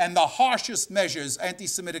and the harshest measures,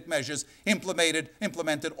 anti-Semitic measures,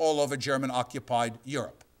 implemented all over German-occupied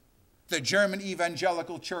Europe. The German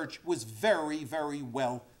Evangelical Church was very, very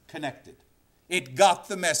well connected. It got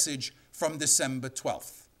the message from December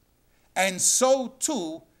 12th. And so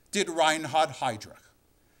too did Reinhard Heydrich.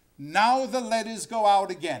 Now the letters go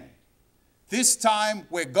out again. This time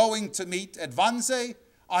we're going to meet at Wannsee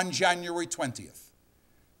on January 20th.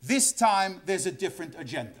 This time there's a different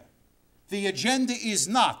agenda. The agenda is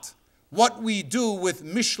not what we do with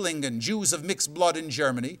Mischlingen, Jews of mixed blood in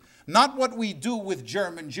Germany, not what we do with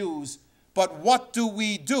German Jews, But what do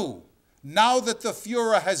we do? Now that the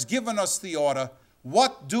Führer has given us the order,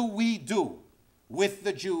 what do we do with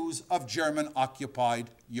the Jews of German-occupied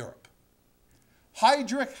Europe?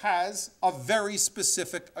 Heydrich has a very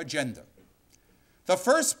specific agenda. The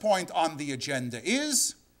first point on the agenda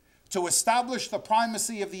is to establish the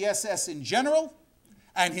primacy of the SS in general,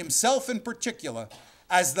 and himself in particular,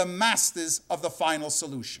 as the masters of the final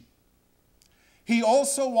solution. He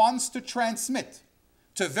also wants to transmit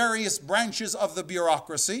to various branches of the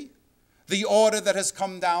bureaucracy the order that has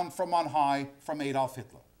come down from on high from Adolf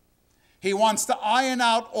Hitler. He wants to iron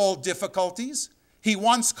out all difficulties, he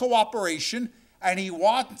wants cooperation, and he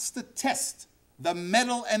wants to test the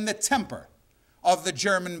mettle and the temper of the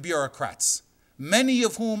German bureaucrats, many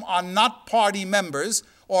of whom are not party members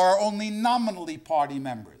or are only nominally party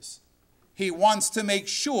members. He wants to make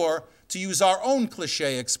sure, to use our own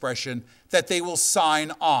cliché expression, that they will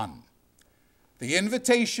sign on. The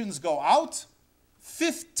invitations go out.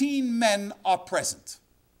 15 men are present.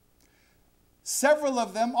 Several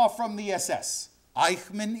of them are from the SS.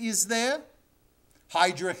 Eichmann is there.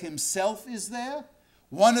 Heydrich himself is there.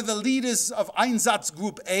 One of the leaders of Einsatz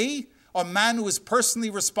Group A, a man who is personally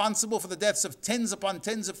responsible for the deaths of tens upon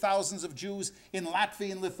tens of thousands of Jews in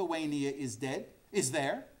Latvia and Lithuania, is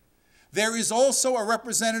there. There is also a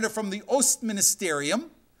representative from the Ostministerium,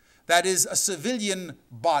 that is a civilian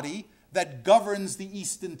body that governs the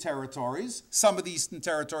Eastern Territories, some of the Eastern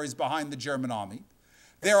Territories behind the German army.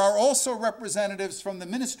 There are also representatives from the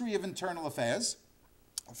Ministry of Internal Affairs,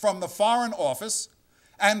 from the Foreign Office,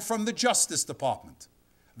 and from the Justice Department.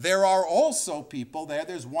 There are also people there,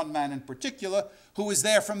 there's one man in particular, who is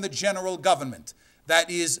there from the general government, that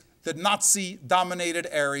is the Nazi-dominated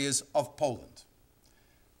areas of Poland.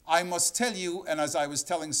 I must tell you, and as I was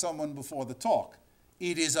telling someone before the talk,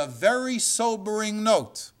 it is a very sobering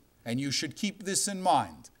note, and you should keep this in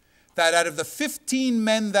mind, that out of the 15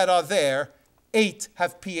 men that are there, 8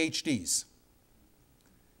 have PhDs.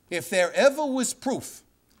 If there ever was proof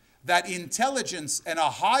that intelligence and a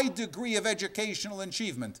high degree of educational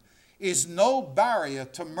achievement is no barrier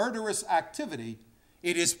to murderous activity,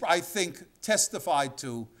 it is, I think, testified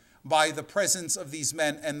to by the presence of these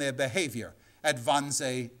men and their behavior at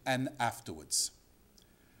Wannsee and afterwards.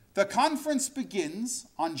 The conference begins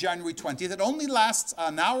on January 20th. It only lasts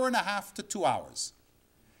an hour and a half to 2 hours.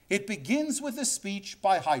 It begins with a speech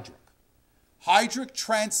by Heydrich. Heydrich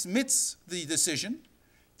transmits the decision,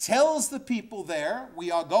 tells the people there,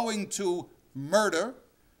 we are going to murder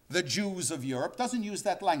the Jews of Europe, doesn't use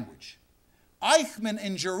that language. Eichmann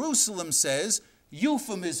in Jerusalem says,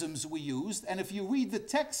 euphemisms we used, and if you read the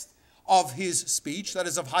text of his speech, that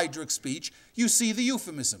is of Heydrich's speech, you see the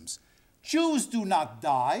euphemisms. Jews do not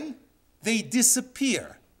die, they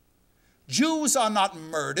disappear. Jews are not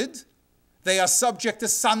murdered, they are subject to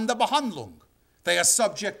Sonderbehandlung. They are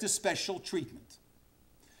subject to special treatment.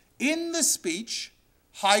 In the speech,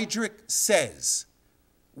 Heydrich says,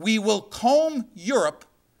 we will comb Europe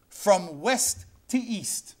from west to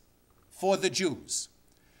east for the Jews.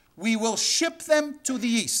 We will ship them to the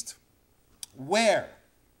east, where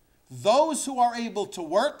those who are able to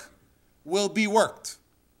work will be worked,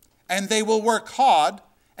 and they will work hard,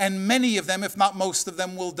 and many of them, if not most of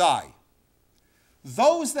them, will die.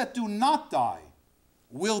 Those that do not die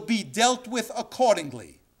will be dealt with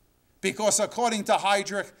accordingly, because according to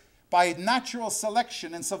Heydrich, by natural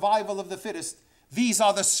selection and survival of the fittest, these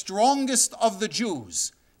are the strongest of the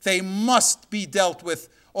Jews. They must be dealt with,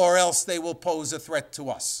 or else they will pose a threat to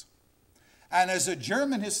us. And as a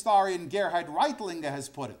German historian, Gerhard Reitlinger, has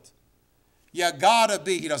put it, you gotta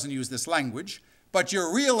be, he doesn't use this language, but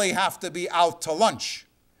you really have to be out to lunch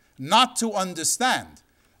not to understand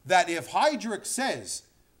that if Heydrich says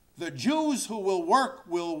the Jews who will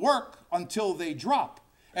work until they drop,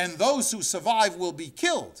 and those who survive will be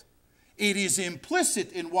killed, it is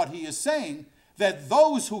implicit in what he is saying that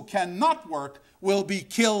those who cannot work will be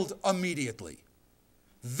killed immediately.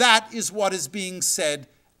 That is what is being said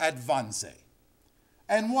at Wannsee.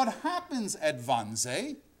 And what happens at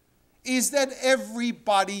Wannsee is that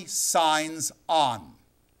everybody signs on.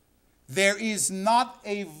 There is not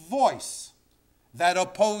a voice that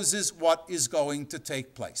opposes what is going to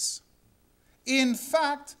take place. In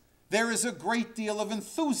fact, there is a great deal of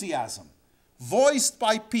enthusiasm voiced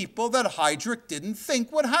by people that Heydrich didn't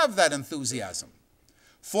think would have that enthusiasm.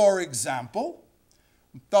 For example,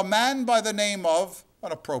 the man by the name of,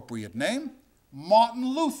 an appropriate name,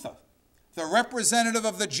 Martin Luther, the representative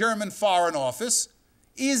of the German Foreign Office,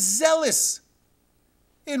 is zealous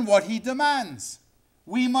in what he demands.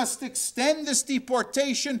 We must extend this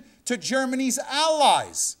deportation to Germany's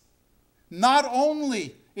allies, not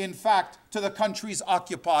only in fact, to the countries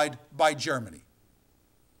occupied by Germany.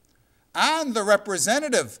 And the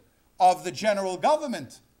representative of the general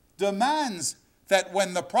government demands that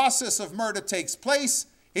when the process of murder takes place,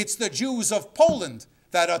 it's the Jews of Poland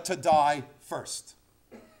that are to die first.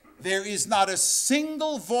 There is not a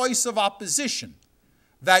single voice of opposition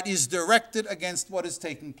that is directed against what is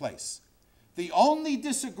taking place. The only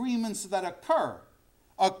disagreements that occur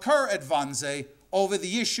at Wannsee over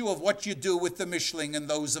the issue of what you do with the Mischling and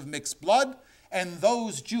those of mixed blood and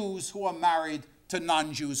those Jews who are married to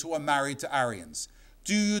non-Jews, who are married to Aryans.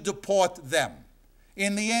 Do you deport them?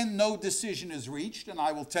 In the end, no decision is reached, and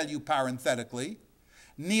I will tell you parenthetically,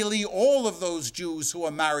 nearly all of those Jews who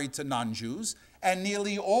are married to non-Jews and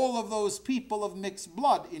nearly all of those people of mixed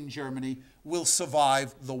blood in Germany will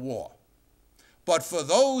survive the war. But for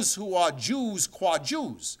those who are Jews qua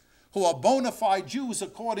Jews, who are bona fide Jews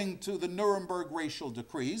according to the Nuremberg racial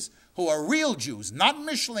decrees, who are real Jews, not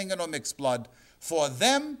Mischlingen or mixed blood, for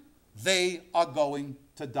them, they are going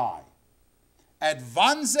to die. At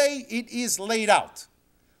Wannsee, it is laid out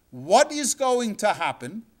what is going to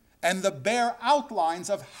happen, and the bare outlines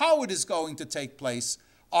of how it is going to take place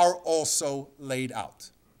are also laid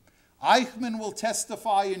out. Eichmann will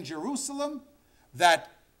testify in Jerusalem that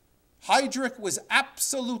Heydrich was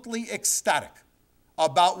absolutely ecstatic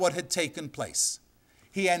about what had taken place.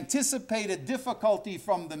 He anticipated difficulty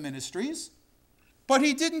from the ministries, but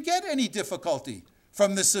he didn't get any difficulty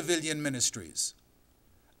from the civilian ministries.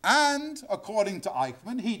 And, according to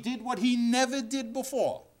Eichmann, he did what he never did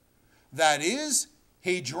before. That is,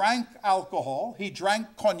 he drank alcohol, he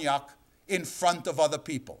drank cognac in front of other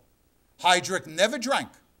people. Heydrich never drank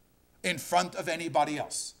in front of anybody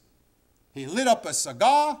else. He lit up a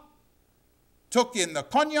cigar, took in the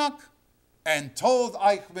cognac, and told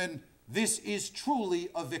Eichmann, this is truly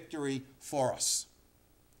a victory for us.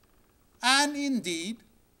 And indeed,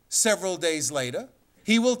 several days later,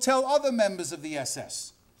 he will tell other members of the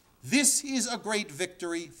SS, this is a great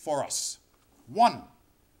victory for us. 1,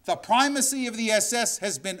 the primacy of the SS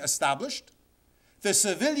has been established. The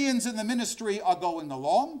civilians in the ministry are going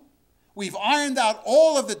along. We've ironed out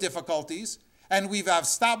all of the difficulties, and we've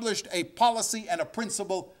established a policy and a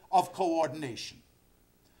principle of coordination.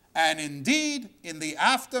 And indeed, in the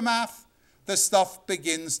aftermath, the stuff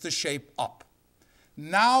begins to shape up.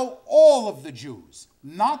 Now all of the Jews,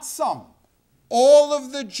 not some, all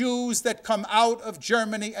of the Jews that come out of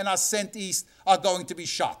Germany and are sent east are going to be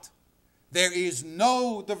shot. There is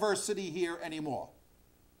no diversity here anymore.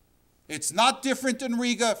 It's not different in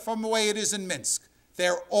Riga from the way it is in Minsk.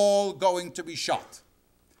 They're all going to be shot.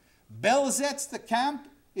 Belzec, the camp,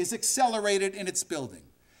 is accelerated in its building.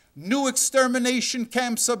 New extermination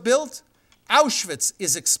camps are built. Auschwitz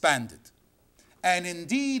is expanded. And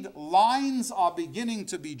indeed, lines are beginning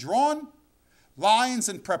to be drawn. Lines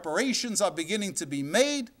and preparations are beginning to be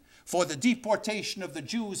made for the deportation of the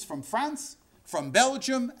Jews from France, from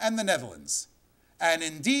Belgium, and the Netherlands. And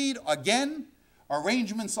indeed, again,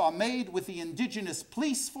 arrangements are made with the indigenous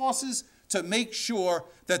police forces to make sure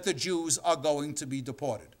that the Jews are going to be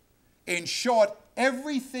deported. In short,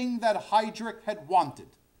 everything that Heydrich had wanted,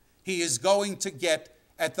 he is going to get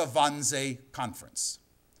at the Wannsee Conference.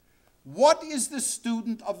 What is the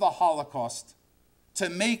student of the Holocaust to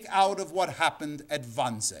make out of what happened at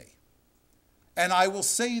Wannsee? And I will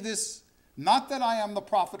say this, not that I am the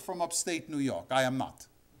prophet from upstate New York. I am not.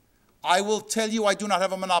 I will tell you I do not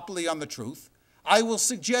have a monopoly on the truth. I will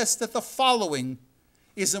suggest that the following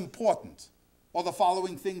is important, or the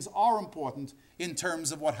following things are important in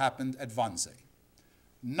terms of what happened at Wannsee.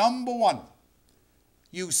 Number 1,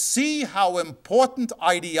 you see how important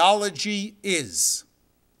ideology is.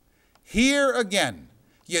 Here again,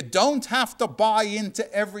 you don't have to buy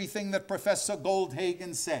into everything that Professor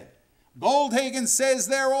Goldhagen said. Goldhagen says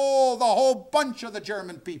the whole bunch of the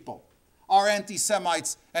German people are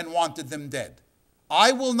anti-Semites and wanted them dead.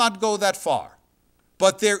 I will not go that far.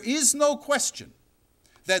 But there is no question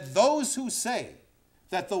that those who say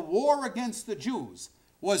that the war against the Jews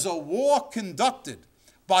was a war conducted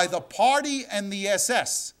by the party and the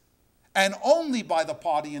SS, and only by the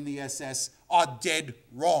party and the SS, are dead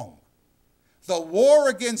wrong. The war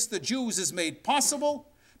against the Jews is made possible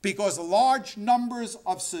because large numbers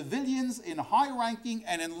of civilians in high-ranking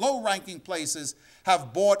and in low-ranking places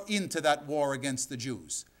have bought into that war against the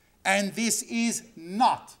Jews. And this is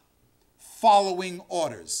not following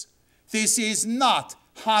orders. This is not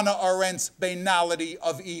Hannah Arendt's banality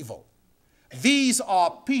of evil. These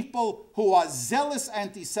are people who are zealous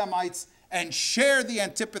anti-Semites and share the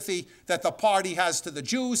antipathy that the party has to the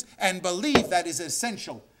Jews and believe that is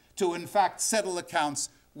essential to, in fact, settle accounts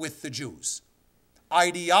with the Jews.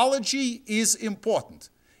 Ideology is important.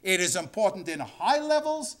 It is important in high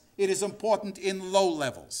levels. It is important in low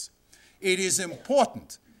levels. It is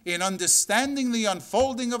important in understanding the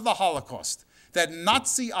unfolding of the Holocaust that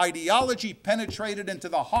Nazi ideology penetrated into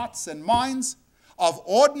the hearts and minds of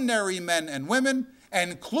ordinary men and women,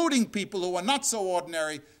 including people who were not so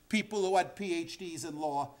ordinary, people who had PhDs in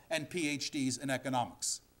law and PhDs in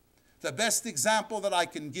economics. The best example that I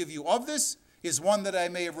can give you of this is one that I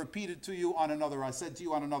may have repeated to you on another, I said to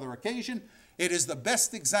you on another occasion. It is the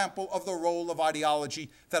best example of the role of ideology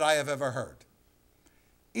that I have ever heard.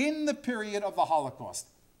 In the period of the Holocaust,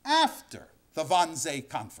 after the Wannsee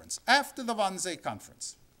Conference,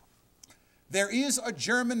 there is a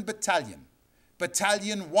German battalion,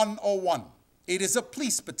 Battalion 101. It is a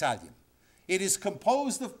police battalion. It is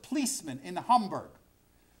composed of policemen in Hamburg,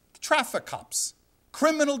 traffic cops,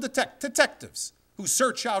 criminal detectives who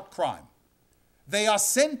search out crime. They are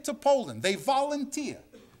sent to Poland. They volunteer.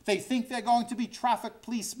 They think they're going to be traffic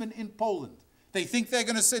policemen in Poland. They think they're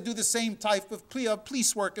going to do the same type of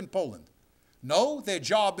police work in Poland. No, their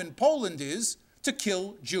job in Poland is to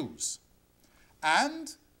kill Jews.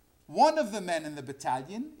 And one of the men in the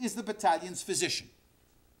battalion is the battalion's physician.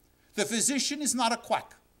 The physician is not a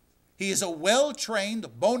quack. He is a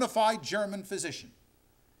well-trained, bona fide German physician.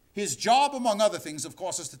 His job, among other things, of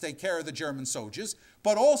course, is to take care of the German soldiers,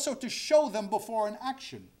 but also to show them before an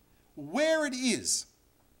action where it is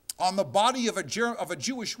on the body of a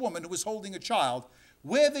Jewish woman who is holding a child,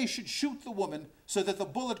 where they should shoot the woman so that the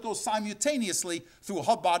bullet goes simultaneously through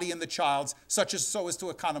her body and the child's, so as to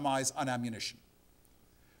economize on ammunition.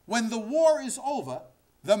 When the war is over,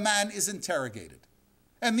 the man is interrogated.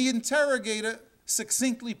 And the interrogator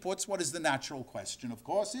succinctly puts what is the natural question, of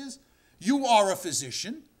course, is, you are a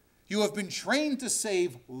physician. You have been trained to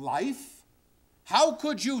save life. How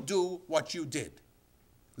could you do what you did?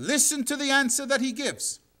 Listen to the answer that he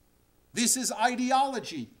gives. This is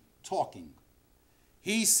ideology talking.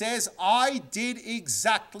 He says, I did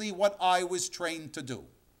exactly what I was trained to do.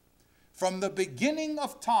 From the beginning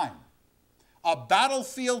of time, a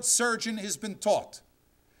battlefield surgeon has been taught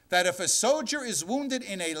that if a soldier is wounded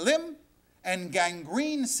in a limb and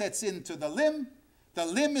gangrene sets into the limb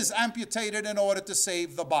is amputated in order to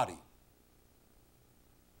save the body.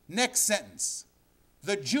 Next sentence.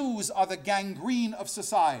 The Jews are the gangrene of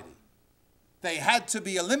society. They had to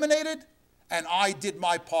be eliminated, and I did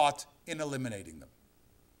my part in eliminating them.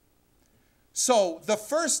 So the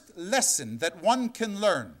first lesson that one can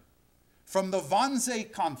learn from the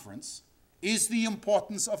Wannsee Conference is the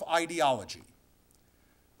importance of ideology.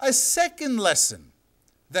 A second lesson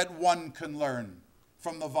that one can learn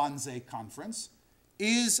from the Wannsee Conference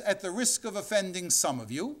is, at the risk of offending some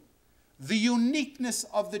of you, the uniqueness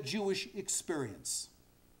of the Jewish experience.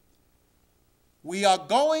 We are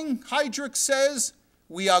going, Heydrich says,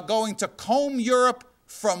 we are going to comb Europe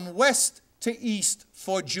from west to east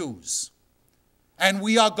for Jews. And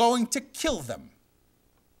we are going to kill them.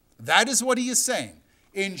 That is what he is saying.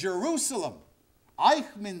 In Jerusalem,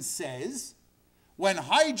 Eichmann says, when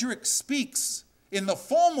Heydrich speaks in the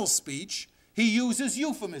formal speech, he uses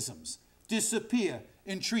euphemisms, disappear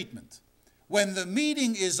in treatment. When the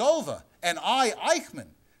meeting is over and I, Eichmann,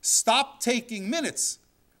 stop taking minutes,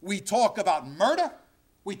 we talk about murder,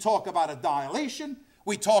 we talk about annihilation,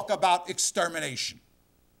 we talk about extermination.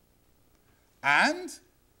 And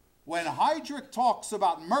when Heydrich talks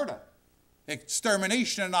about murder,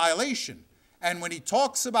 extermination, annihilation, and when he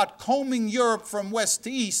talks about combing Europe from west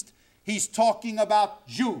to east, he's talking about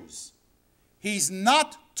Jews. He's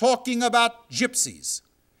not talking about gypsies.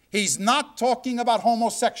 He's not talking about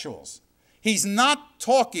homosexuals. He's not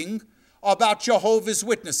talking about Jehovah's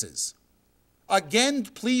Witnesses. Again,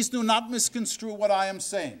 please do not misconstrue what I am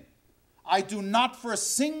saying. I do not for a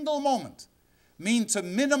single moment mean to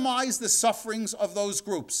minimize the sufferings of those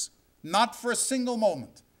groups. Not for a single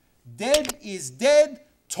moment. Dead is dead,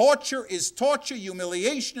 torture is torture,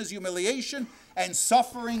 humiliation is humiliation, and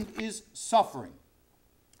suffering is suffering.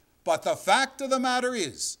 But the fact of the matter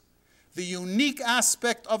is, the unique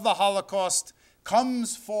aspect of the Holocaust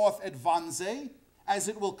comes forth at Wannsee, as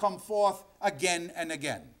it will come forth again and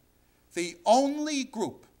again. The only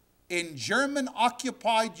group in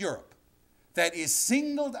German-occupied Europe that is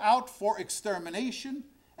singled out for extermination,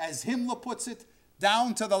 as Himmler puts it,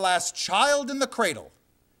 down to the last child in the cradle,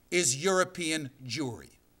 is European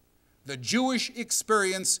Jewry. The Jewish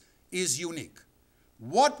experience is unique.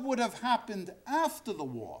 What would have happened after the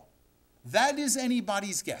war? That is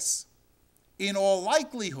anybody's guess. In all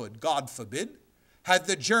likelihood, God forbid, had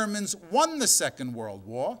the Germans won the Second World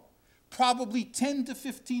War, probably 10 to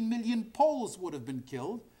 15 million Poles would have been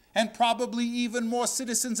killed, and probably even more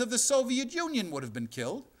citizens of the Soviet Union would have been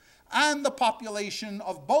killed, and the population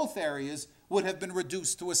of both areas would have been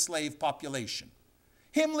reduced to a slave population.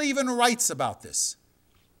 Himmler even writes about this.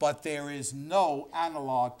 But there is no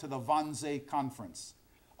analog to the Wannsee Conference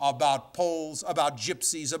about Poles, about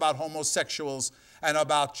gypsies, about homosexuals, and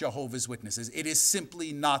about Jehovah's Witnesses. It is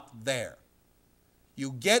simply not there.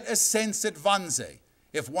 You get a sense at Wannsee.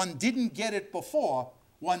 If one didn't get it before,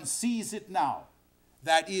 one sees it now.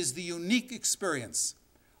 That is the unique experience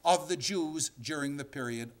of the Jews during the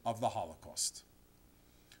period of the Holocaust.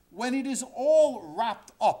 When it is all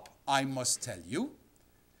wrapped up, I must tell you,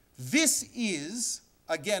 this is,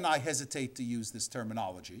 again, I hesitate to use this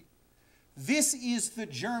terminology, this is the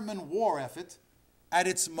German war effort at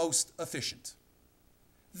its most efficient.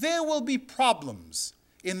 There will be problems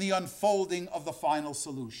in the unfolding of the final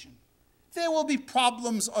solution. There will be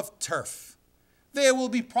problems of turf. There will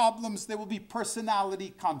be problems, there will be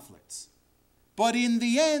personality conflicts. But in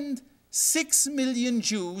the end, 6 million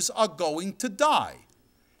Jews are going to die.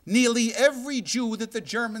 Nearly every Jew that the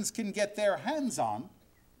Germans can get their hands on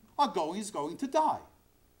is going to die.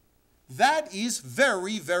 That is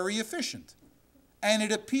very, very efficient. And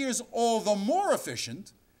it appears all the more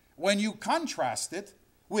efficient when you contrast it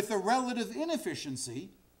with the relative inefficiency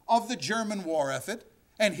of the German war effort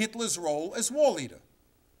and Hitler's role as war leader.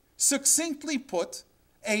 Succinctly put,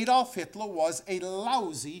 Adolf Hitler was a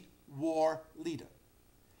lousy war leader.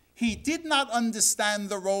 He did not understand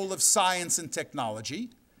the role of science and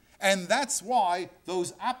technology, and that's why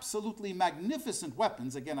those absolutely magnificent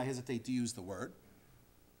weapons, again I hesitate to use the word,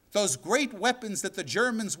 those great weapons that the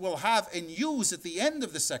Germans will have and use at the end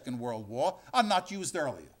of the Second World War are not used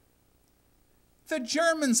earlier. The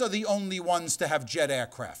Germans are the only ones to have jet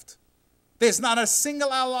aircraft. There's not a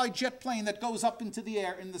single Allied jet plane that goes up into the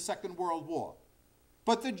air in the Second World War.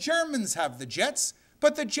 But the Germans have the jets,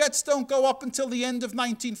 but the jets don't go up until the end of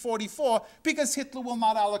 1944 because Hitler will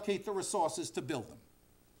not allocate the resources to build them.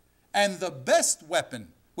 And the best weapon,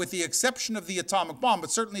 with the exception of the atomic bomb, but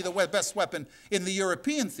certainly the best weapon in the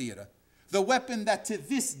European theater, the weapon that to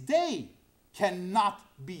this day cannot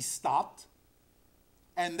be stopped,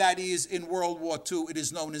 and that is in World War II, it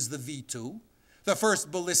is known as the V2, the first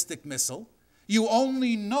ballistic missile. You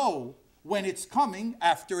only know when it's coming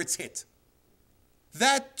after it's hit.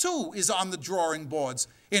 That too is on the drawing boards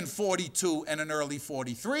in 42 and in early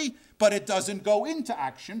 43, but it doesn't go into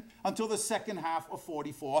action until the second half of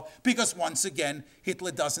 44 because once again,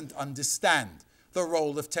 Hitler doesn't understand the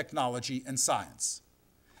role of technology and science.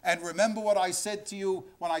 And remember what I said to you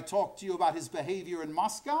when I talked to you about his behavior in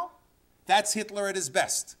Moscow? That's Hitler at his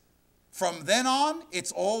best. From then on,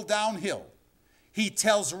 it's all downhill. He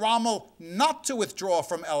tells Rommel not to withdraw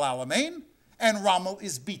from El Alamein, and Rommel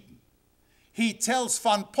is beaten. He tells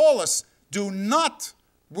von Paulus, do not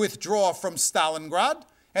withdraw from Stalingrad,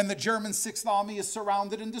 and the German Sixth Army is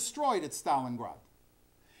surrounded and destroyed at Stalingrad.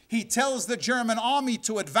 He tells the German army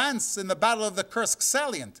to advance in the Battle of the Kursk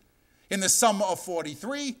salient in the summer of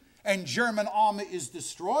 43, and German army is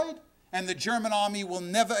destroyed, and the German army will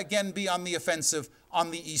never again be on the offensive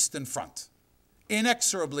on the Eastern Front.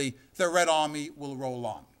 Inexorably, the Red Army will roll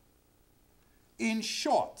on. In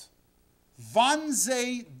short,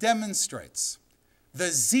 Wannsee demonstrates the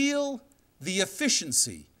zeal, the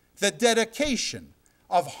efficiency, the dedication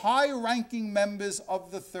of high-ranking members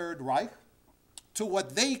of the Third Reich to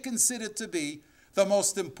what they consider to be the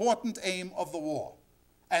most important aim of the war,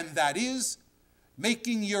 and that is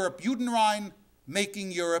making Europe Judenrein,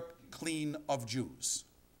 making Europe clean of Jews.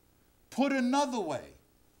 Put another way,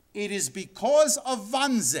 it is because of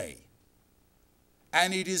Wannsee,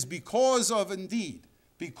 and it is because of, indeed,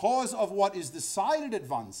 because of what is decided at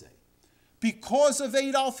Wannsee, because of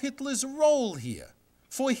Adolf Hitler's role here.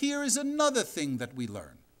 For here is another thing that we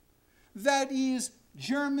learn. That is,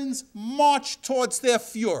 Germans march towards their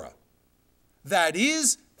Führer. That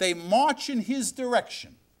is, they march in his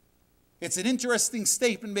direction. It's an interesting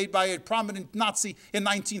statement made by a prominent Nazi in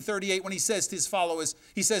 1938 when he says to his followers,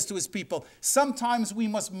 he says to his people, sometimes we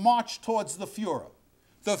must march towards the Führer.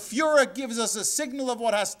 The Führer gives us a signal of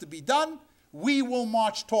what has to be done. We will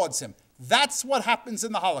march towards him. That's what happens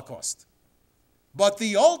in the Holocaust. But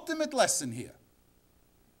the ultimate lesson here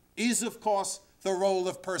is, of course, the role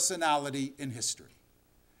of personality in history.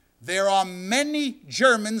 There are many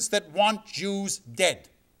Germans that want Jews dead.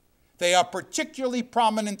 They are particularly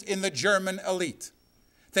prominent in the German elite.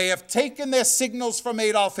 They have taken their signals from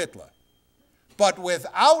Adolf Hitler. But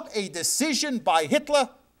without a decision by Hitler,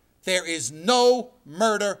 there is no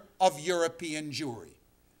murder of European Jewry.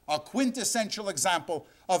 A quintessential example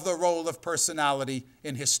of the role of personality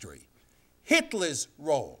in history. Hitler's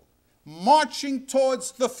role, marching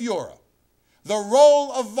towards the Führer, the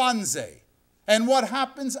role of Wannsee, and what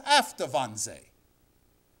happens after Wannsee.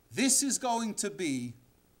 This is going to be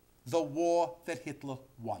the war that Hitler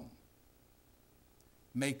won.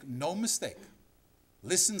 Make no mistake.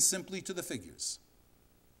 Listen simply to the figures.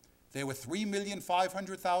 There were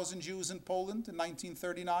 3,500,000 Jews in Poland in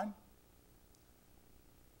 1939.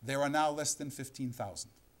 There are now less than 15,000.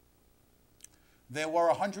 There were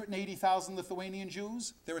 180,000 Lithuanian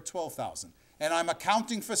Jews. There are 12,000. And I'm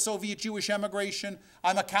accounting for Soviet Jewish emigration.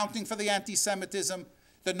 I'm accounting for the anti-Semitism.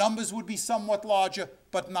 The numbers would be somewhat larger,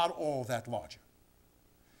 but not all that larger.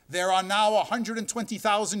 There are now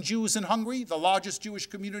 120,000 Jews in Hungary, the largest Jewish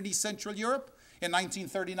community in Central Europe. In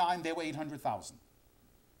 1939, there were 800,000.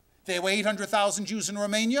 There were 800,000 Jews in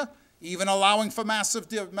Romania, even allowing for massive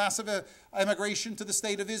immigration to the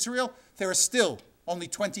state of Israel. There are still only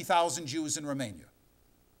 20,000 Jews in Romania.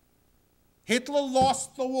 Hitler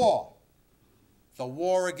lost the war. The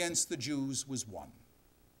war against the Jews was won.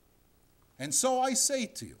 And so I say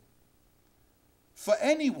to you, for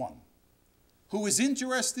anyone who is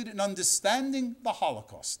interested in understanding the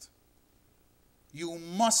Holocaust, you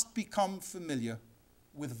must become familiar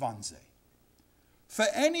with Wannsee. For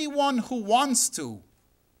anyone who wants to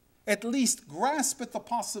at least grasp at the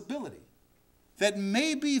possibility that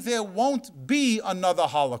maybe there won't be another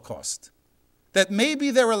Holocaust, that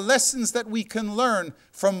maybe there are lessons that we can learn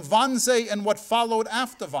from Wannsee and what followed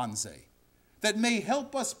after Wannsee that may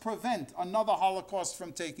help us prevent another Holocaust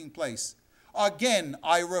from taking place. Again,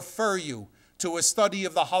 I refer you to a study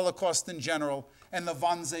of the Holocaust in general and the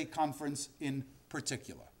Wannsee Conference in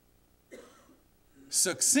particular.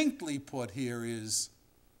 Succinctly put here is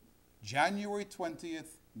January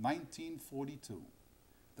 20th, 1942,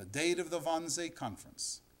 the date of the Wannsee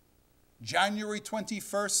Conference. January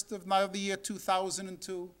 21st of the year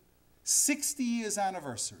 2002, 60 years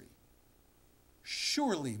anniversary.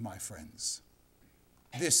 Surely, my friends,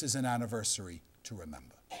 this is an anniversary to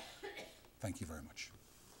remember. Thank you very much.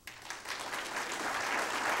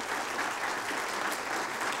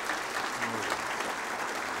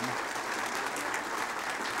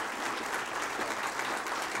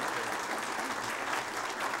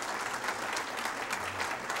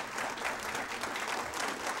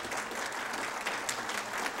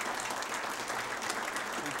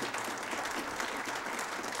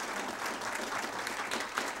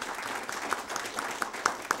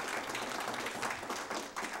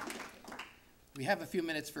 We have a few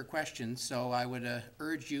minutes for questions, so I would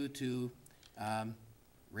urge you to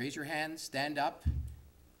raise your hand, stand up.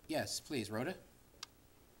 Yes, please, Rhoda.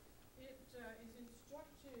 It is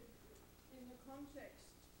instructive in the context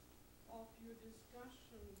of your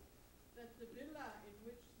discussion that the villa in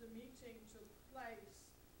which the meeting took place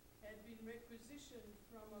had been requisitioned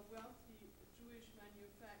from a wealthy Jewish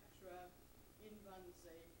manufacturer in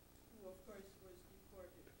Wannsee, who of course was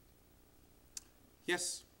deported.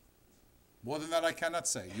 Yes. More than that I cannot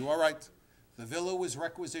say. You are right. The villa was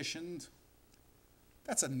requisitioned.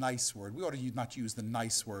 That's a nice word. We ought to not use the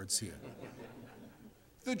nice words here.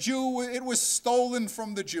 The Jew, it was stolen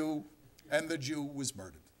from the Jew, and the Jew was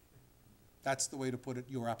murdered. That's the way to put it.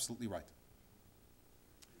 You're absolutely right.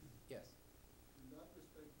 Yes. In that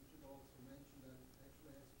respect, we should also mention that it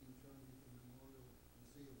actually has been turned into a memorial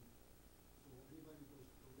museum. So anybody who goes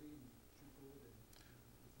to Berlin should go there.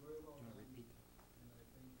 It's very well done. And I think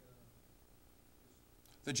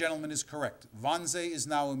The gentleman is correct. Wannsee is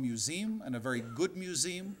now a museum, and a very good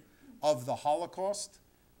museum, of the Holocaust.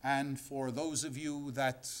 And for those of you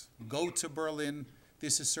that go to Berlin,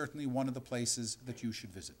 this is certainly one of the places that you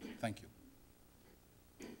should visit. Thank you.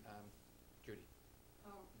 Judy.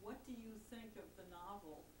 What do you think of the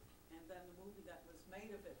novel and then the movie that was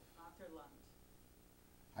made of it,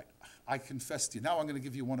 Vaterland? I confess to you. Now I'm going to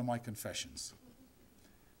give you one of my confessions.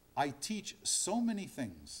 I teach so many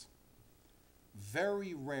things.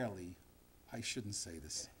 Very rarely, I shouldn't say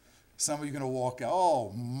this. Some of you are going to walk out,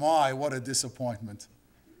 oh my, what a disappointment.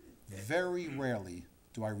 Very rarely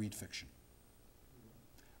do I read fiction.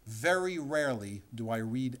 Very rarely do I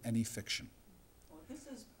read any fiction. Well, this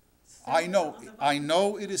is I know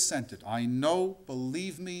centered it is centered. I know,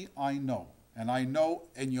 believe me, I know. And I know,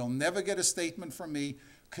 and you'll never get a statement from me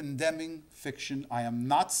condemning fiction. I am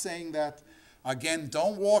not saying that. Again,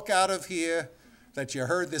 don't walk out of here that you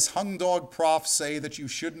heard this hung dog prof say that you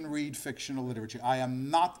shouldn't read fictional literature. I am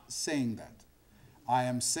not saying that. I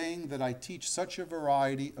am saying that I teach such a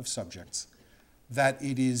variety of subjects that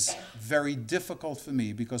it is very difficult for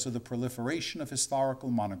me, because of the proliferation of historical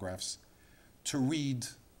monographs, to read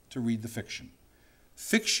the fiction.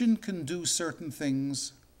 Fiction can do certain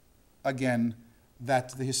things, again, that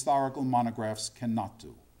the historical monographs cannot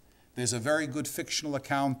do. There's a very good fictional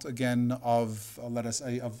account, again, of, let us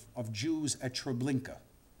say, of Jews at Treblinka.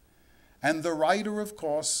 And the writer, of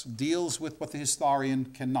course, deals with what the historian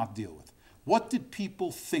cannot deal with. What did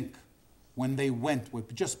people think when they went,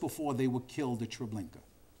 just before they were killed at Treblinka?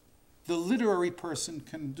 The literary person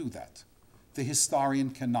can do that. The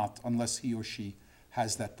historian cannot unless he or she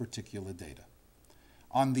has that particular data.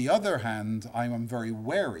 On the other hand, I am very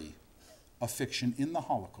wary of fiction in the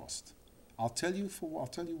Holocaust. I'll tell you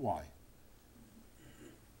why.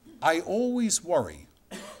 I always worry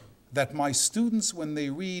that my students, when they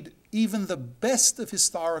read even the best of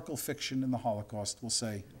historical fiction in the Holocaust, will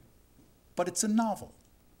say, but it's a novel.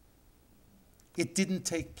 It didn't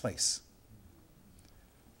take place.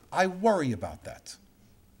 I worry about that.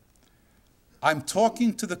 I'm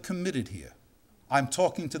talking to the committed here. I'm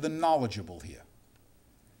talking to the knowledgeable here.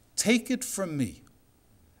 Take it from me.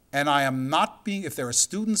 And I am not being, if there are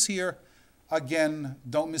students here, again,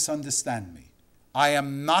 don't misunderstand me. I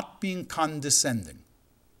am not being condescending.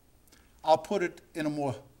 I'll put it in a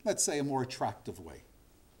more, let's say, a more attractive way.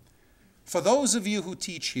 For those of you who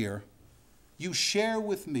teach here, you share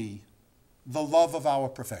with me the love of our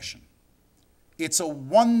profession. It's a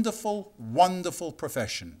wonderful, wonderful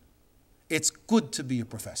profession. It's good to be a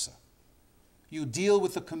professor. You deal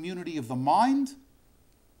with the community of the mind,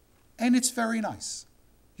 and it's very nice.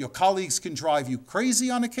 Your colleagues can drive you crazy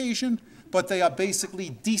on occasion, but they are basically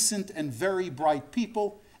decent and very bright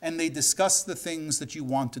people, and they discuss the things that you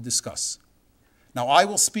want to discuss. Now, I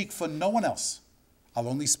will speak for no one else. I'll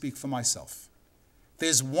only speak for myself.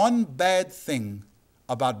 There's one bad thing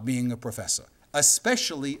about being a professor,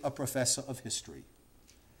 especially a professor of history.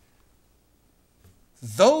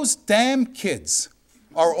 Those damn kids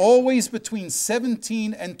are always between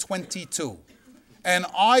 17 and 22, and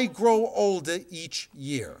I grow older each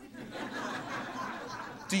year.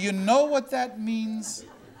 Do you know what that means?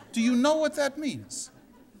 Do you know what that means?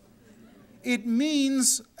 It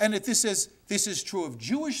means, and this is true of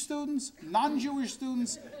Jewish students, non-Jewish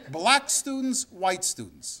students, black students, white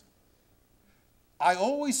students. I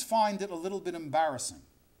always find it a little bit embarrassing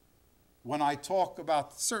when I talk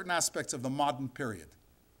about certain aspects of the modern period.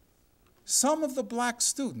 Some of the black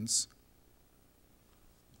students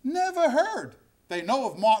never heard. They know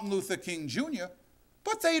of Martin Luther King Jr.,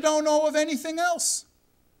 but they don't know of anything else.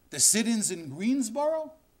 The sit-ins in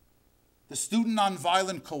Greensboro, the Student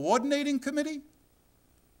Nonviolent Coordinating Committee,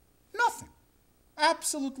 nothing,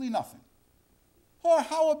 absolutely nothing. Or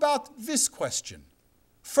how about this question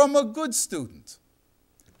from a good student?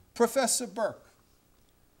 Professor Berk,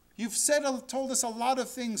 you've told us a lot of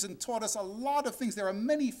things and taught us a lot of things. There are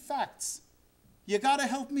many facts. You got to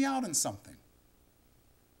help me out in something.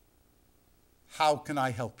 How can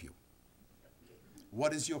I help you?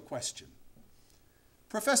 What is your question?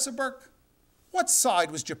 Professor Berk, what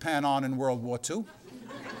side was Japan on in World War II?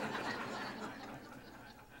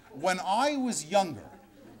 When I was younger,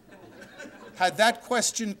 had that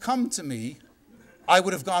question come to me, I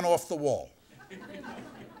would have gone off the wall.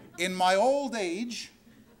 In my old age,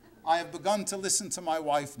 I have begun to listen to my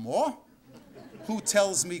wife more, who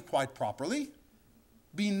tells me quite properly,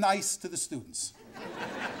 be nice to the students.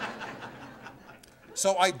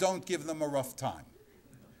 So I don't give them a rough time.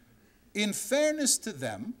 In fairness to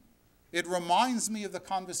them, it reminds me of the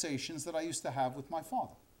conversations that I used to have with my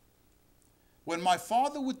father. When my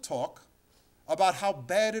father would talk about how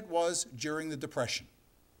bad it was during the Depression.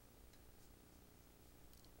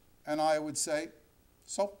 And I would say,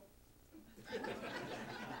 so?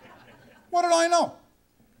 What did I know?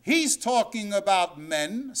 He's talking about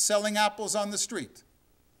men selling apples on the street.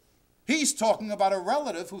 He's talking about a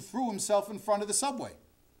relative who threw himself in front of the subway.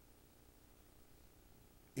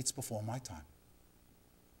 It's before my time.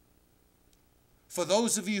 For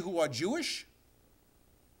those of you who are Jewish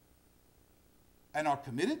and are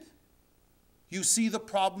committed, you see the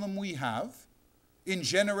problem we have in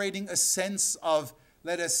generating a sense of,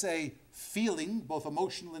 let us say, feeling, both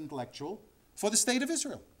emotional and intellectual, for the state of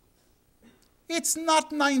Israel. It's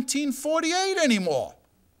not 1948 anymore.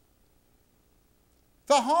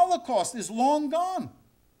 The Holocaust is long gone.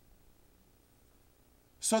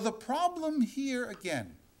 So the problem here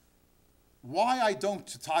again, why I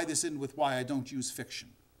don't tie this in with why I don't use fiction,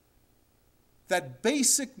 that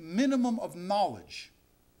basic minimum of knowledge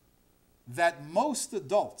that most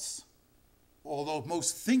adults, although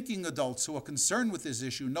most thinking adults who are concerned with this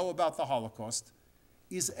issue know about the Holocaust,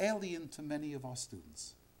 is alien to many of our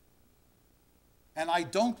students. And I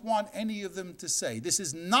don't want any of them to say, this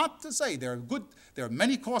is not to say, there are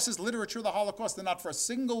many courses, literature of the Holocaust, and not for a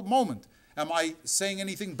single moment am I saying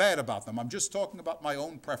anything bad about them. I'm just talking about my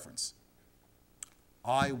own preference.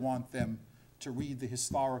 I want them to read the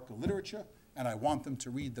historical literature, and I want them to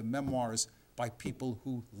read the memoirs by people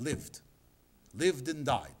who lived and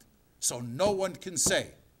died. So no one can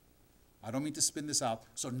say, I don't mean to spin this out,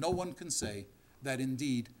 so no one can say that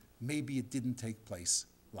indeed maybe it didn't take place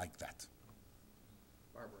like that.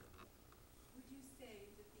 Barbara. Would you say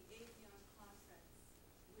that the Avion Conference,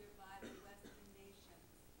 whereby the Western nations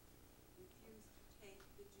refused to take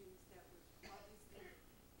the Jews that were obviously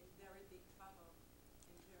in very big trouble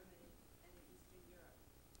in Germany and in Eastern Europe,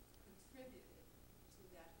 contributed to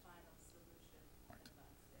that final solution at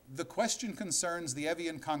Wannsee? The question concerns the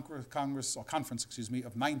Evian Conference of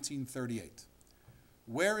 1938,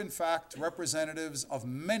 where in fact representatives of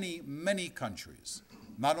many, many countries,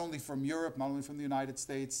 not only from Europe, not only from the United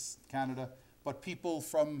States, Canada, but people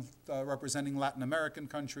from representing Latin American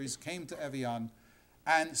countries came to Evian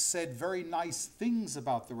and said very nice things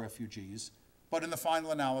about the refugees, but in the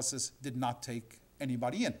final analysis did not take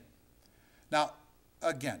anybody in. Now,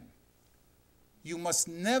 again, you must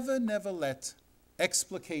never, never let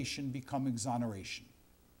explication become exoneration.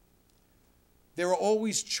 There are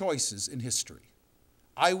always choices in history.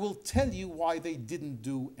 I will tell you why they didn't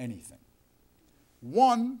do anything.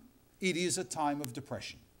 One, it is a time of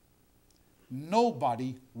depression.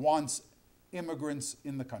 Nobody wants immigrants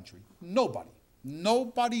in the country. Nobody.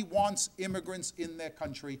 Nobody wants immigrants in their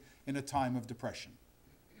country in a time of depression.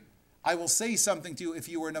 I will say something to you, if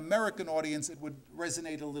you were an American audience, it would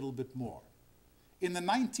resonate a little bit more. In the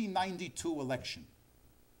 1992 election,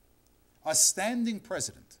 a standing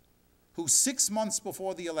president who 6 months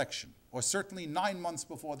before the election, or certainly 9 months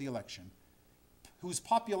before the election, whose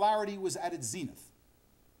popularity was at its zenith,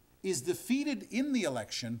 is defeated in the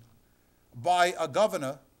election by a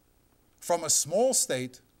governor from a small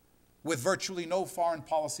state with virtually no foreign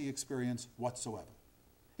policy experience whatsoever.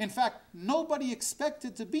 In fact, nobody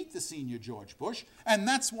expected to beat the senior George Bush, and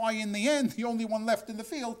that's why in the end, the only one left in the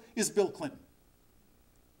field is Bill Clinton.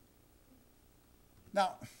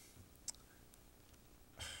 Now,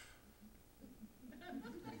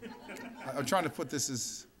 I'm trying to put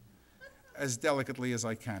this as delicately as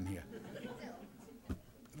I can here.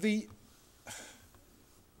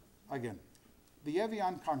 Again, the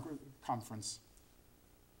Evian Conference,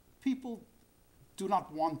 people do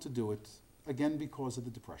not want to do it, again, because of the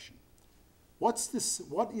Depression. What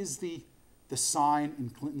is the sign in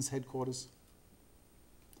Clinton's headquarters?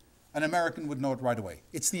 An American would know it right away.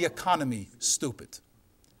 It's the economy, stupid.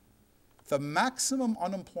 The maximum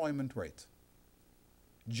unemployment rate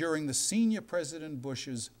during the senior President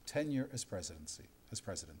Bush's tenure as president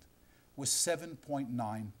was 7.9%.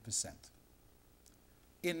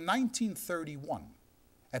 In 1931,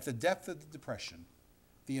 at the depth of the Depression,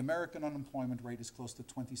 the American unemployment rate is close to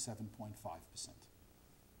 27.5%.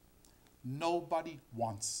 Nobody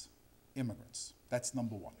wants immigrants. That's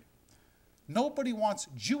number one. Nobody wants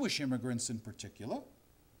Jewish immigrants in particular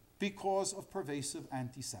because of pervasive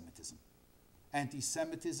anti-Semitism.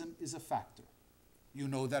 Anti-Semitism is a factor. You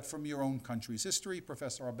know that from your own country's history.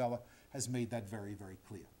 Professor Arbella has made that very, very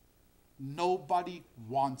clear. Nobody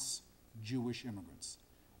wants Jewish immigrants.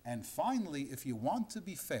 And finally, if you want to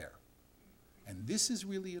be fair, and this is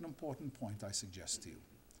really an important point I suggest to you,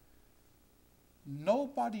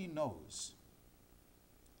 nobody knows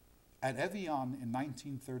at Evian in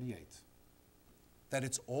 1938 that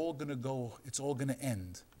it's all going to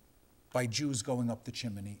end by Jews going up the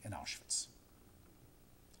chimney in Auschwitz.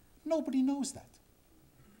 Nobody knows that.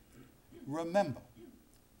 Remember,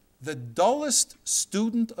 the dullest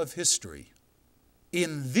student of history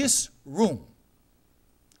in this room,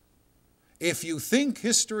 if you think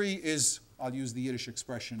history is, I'll use the Yiddish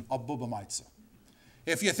expression, a bubamaitza,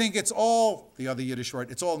 if you think it's all, the other Yiddish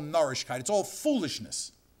word, it's all nourishkeit, it's all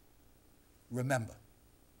foolishness, remember,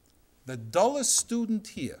 the dullest student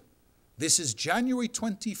here, this is January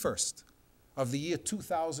 21st of the year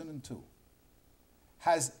 2002,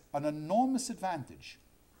 has an enormous advantage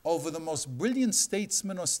over the most brilliant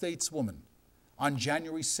statesman or stateswoman on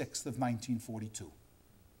January 6th of 1942.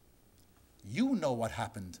 You know what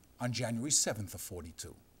happened on January 7th of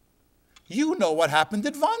 42. You know what happened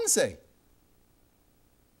at Wannsee.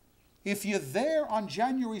 If you're there on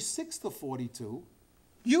January 6th of 42,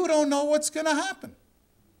 you don't know what's going to happen.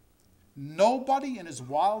 Nobody in his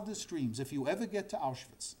wildest dreams, if you ever get to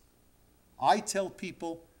Auschwitz, I tell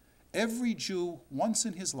people, every Jew once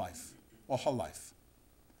in his life or her life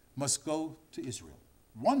must go to Israel.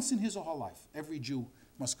 Once in his or her life, every Jew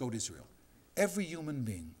must go to Israel. Every human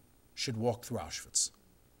being should walk through Auschwitz.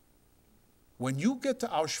 When you get to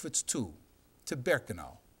Auschwitz II, to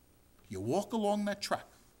Birkenau, you walk along that track.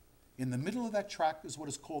 In the middle of that track is what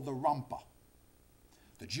is called the rampa.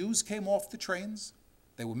 The Jews came off the trains,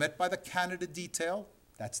 They were met by the Canada detail.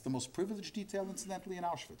 That's the most privileged detail, incidentally, in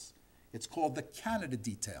Auschwitz. It's called the Canada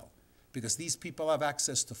detail because these people have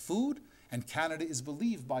access to food, and Canada is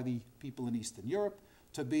believed by the people in Eastern Europe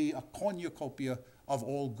to be a cornucopia of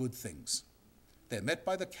all good things. They're met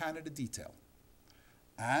by the Canada detail.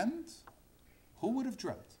 And who would have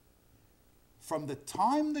dreamt? From the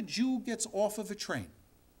time the Jew gets off of a train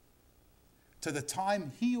to the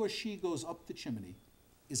time he or she goes up the chimney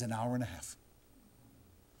is an hour and a half.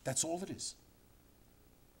 That's all it is.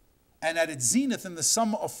 And at its zenith in the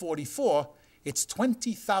summer of 44, it's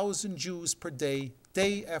 20,000 Jews per day,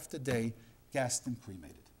 day after day, gassed and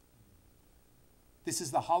cremated. This is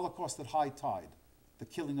the Holocaust at high tide, the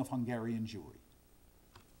killing of Hungarian Jewry.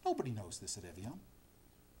 Nobody knows this at Evian.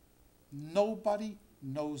 Nobody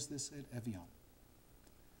knows this at Evian.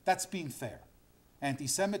 That's being fair.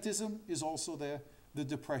 Anti-Semitism is also there. The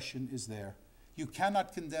Depression is there. You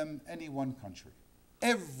cannot condemn any one country.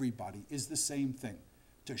 Everybody is the same thing.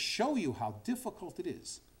 To show you how difficult it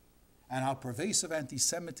is and how pervasive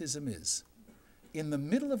anti-Semitism is, in the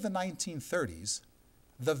middle of the 1930s,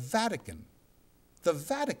 the Vatican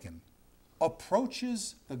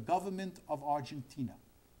approaches the government of Argentina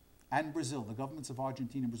and Brazil, the governments of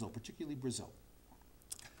Argentina and Brazil, particularly Brazil,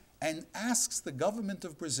 and asks the government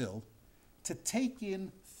of Brazil to take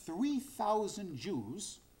in 3,000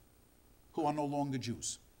 Jews who are no longer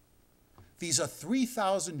Jews. These are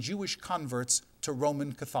 3,000 Jewish converts to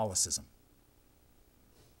Roman Catholicism.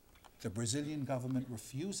 The Brazilian government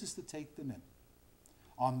refuses to take them in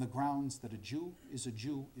on the grounds that a Jew is a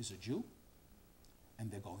Jew is a Jew, and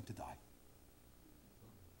they're going to die.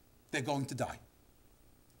 They're going to die.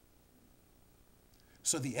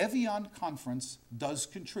 So the Evian Conference does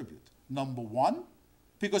contribute. Number one,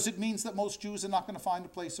 because it means that most Jews are not going to find a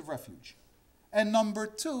place of refuge. And number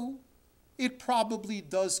two, it probably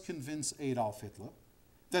does convince Adolf Hitler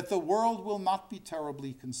that the world will not be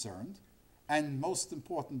terribly concerned. And most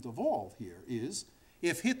important of all here is,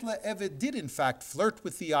 if Hitler ever did in fact flirt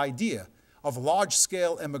with the idea of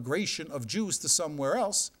large-scale emigration of Jews to somewhere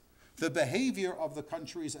else, the behavior of the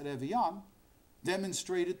countries at Evian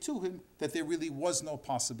demonstrated to him that there really was no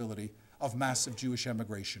possibility of massive Jewish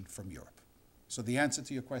emigration from Europe. So the answer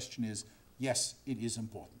to your question is, yes, it is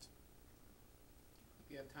important.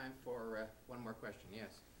 We have time for one more question.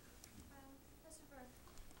 Yes. Professor Berk,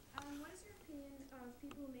 what is your opinion of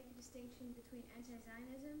people who make a distinction between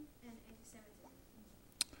anti-Zionism and anti-Semitism?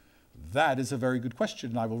 That is a very good question,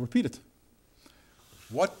 and I will repeat it.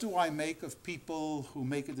 What do I make of people who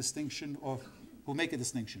make a distinction,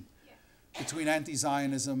 between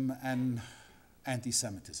anti-Zionism and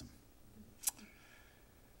anti-Semitism?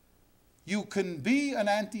 You can be an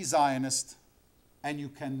anti-Zionist and you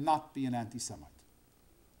cannot be an anti-Semite.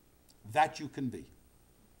 That you can be.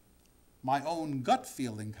 My own gut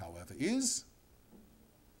feeling, however, is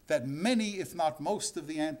that many, if not most, of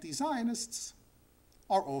the anti-Zionists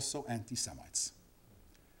are also anti-Semites.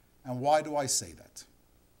 And why do I say that?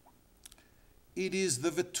 It is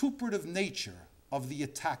the vituperative nature of the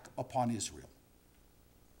attack upon Israel.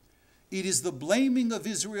 It is the blaming of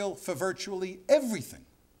Israel for virtually everything.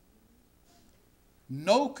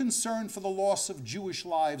 No concern for the loss of Jewish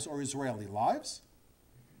lives or Israeli lives,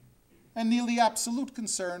 and nearly absolute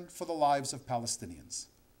concern for the lives of Palestinians.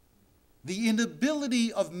 The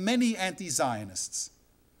inability of many anti-Zionists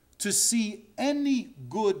to see any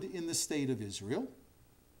good in the state of Israel,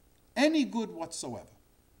 any good whatsoever,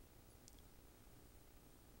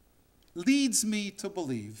 leads me to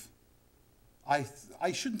believe,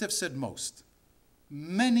 I shouldn't have said most,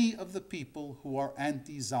 many of the people who are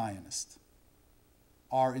anti-Zionist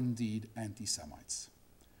are indeed anti-Semites.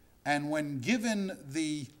 And when given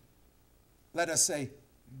the, let us say,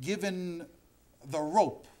 given the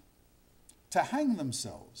rope to hang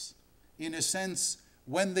themselves, in a sense,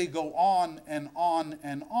 when they go on and on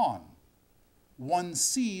and on, one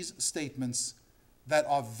sees statements that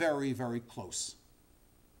are very, very close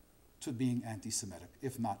to being anti-Semitic,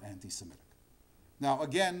 if not anti-Semitic. Now,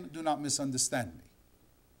 again, do not misunderstand me.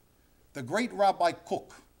 The great Rabbi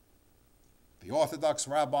Kook, the Orthodox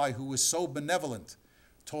rabbi who was so benevolent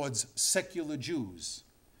towards secular Jews,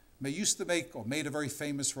 used to make, or made a very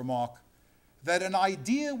famous remark, that an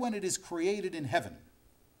idea, when it is created in heaven,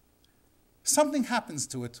 something happens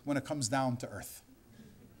to it when it comes down to earth.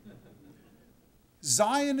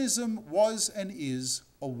 Zionism was and is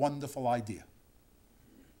a wonderful idea.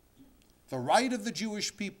 The right of the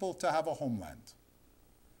Jewish people to have a homeland.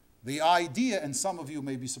 The idea, and some of you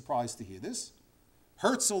may be surprised to hear this,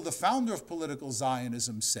 Herzl, the founder of political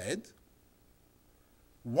Zionism, said,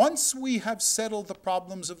 once we have settled the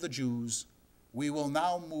problems of the Jews, we will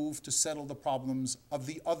now move to settle the problems of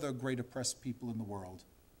the other great oppressed people in the world,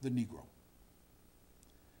 the Negro.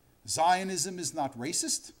 Zionism is not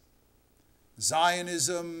racist.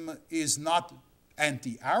 Zionism is not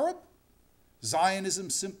anti-Arab. Zionism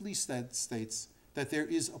simply states that there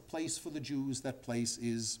is a place for the Jews. That place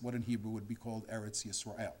is what in Hebrew would be called Eretz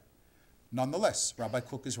Yisrael. Nonetheless, Rabbi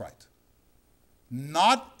Cook is right.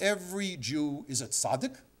 Not every Jew is a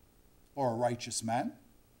tzaddik or a righteous man.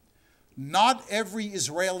 Not every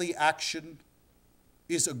Israeli action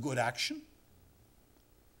is a good action.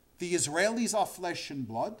 The Israelis are flesh and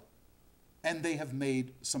blood, and they have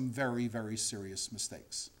made some very, very serious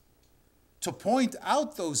mistakes. To point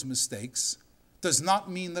out those mistakes does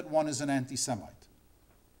not mean that one is an anti-Semite.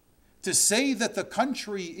 To say that the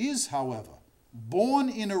country is, however, born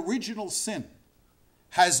in original sin,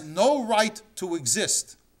 has no right to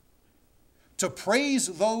exist, to praise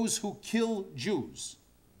those who kill Jews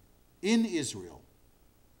in Israel,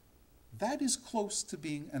 that is close to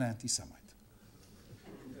being an anti-Semite.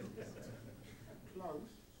 Close.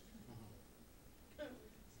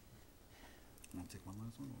 You want to take one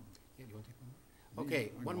last one? Yeah, you want to take one more?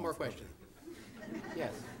 Okay, one more question.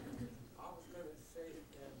 Yes. I was going to say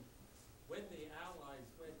that when the Allies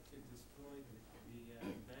went to destroy the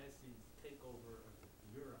Nazi takeover of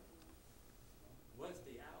Europe, was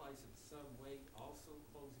the Allies in some way also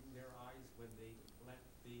closing their eyes when they let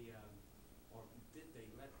the, or did they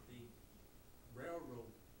let the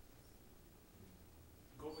railroad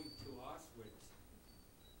going to Auschwitz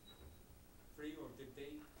free, or did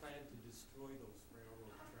they plan to destroy those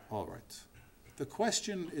railroad tracks? All right. The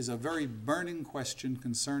question is a very burning question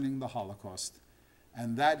concerning the Holocaust,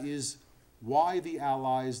 and that is why the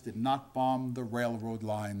Allies did not bomb the railroad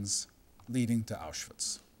lines leading to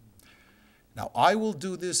Auschwitz. Now, I will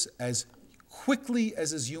do this as quickly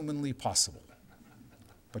as is humanly possible,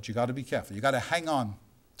 but you got to be careful. You got to hang on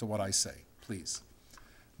to what I say, please.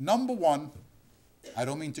 Number one, I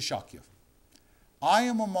don't mean to shock you. I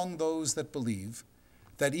am among those that believe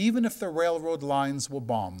that even if the railroad lines were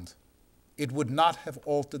bombed, it would not have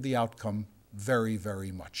altered the outcome very,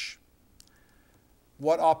 very much.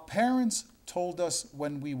 What our parents told us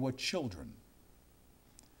when we were children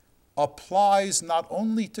applies not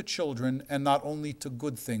only to children and not only to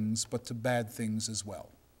good things, but to bad things as well.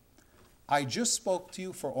 I just spoke to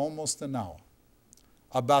you for almost an hour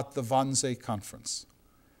about the Wannsee Conference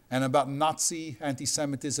and about Nazi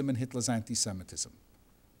anti-Semitism and Hitler's anti-Semitism.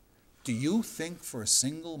 Do you think for a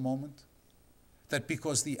single moment that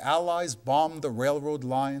because the Allies bombed the railroad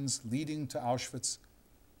lines leading to Auschwitz,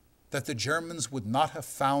 that the Germans would not have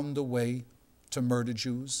found a way to murder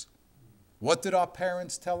Jews? What did our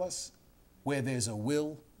parents tell us? Where there's a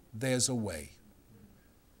will, there's a way.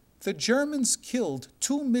 The Germans killed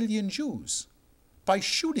 2 million Jews by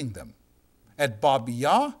shooting them at Babi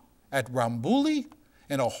Yar, at Rambouillet,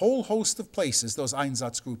 and a whole host of places. Those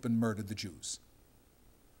Einsatzgruppen murdered the Jews.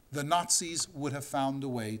 The Nazis would have found a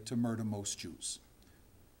way to murder most Jews.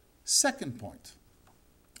 Second point,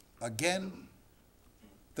 again,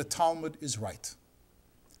 the Talmud is right.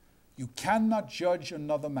 You cannot judge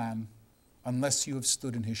another man unless you have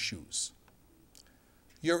stood in his shoes.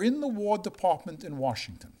 You're in the War Department in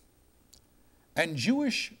Washington, and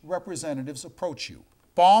Jewish representatives approach you,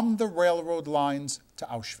 bomb the railroad lines to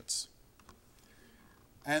Auschwitz.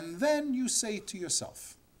 And then you say to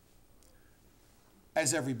yourself,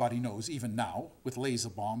 as everybody knows, even now, with laser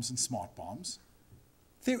bombs and smart bombs,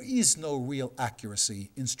 there is no real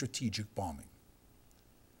accuracy in strategic bombing.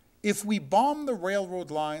 If we bomb the railroad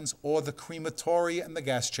lines or the crematoria and the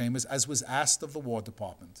gas chambers, as was asked of the War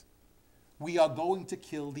Department, we are going to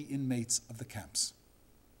kill the inmates of the camps.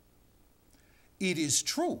 It is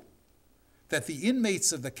true that the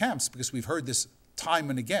inmates of the camps, because we've heard this time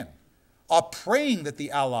and again, are praying that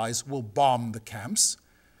the Allies will bomb the camps,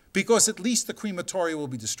 because at least the crematoria will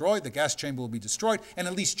be destroyed, the gas chamber will be destroyed, and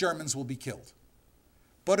at least Germans will be killed.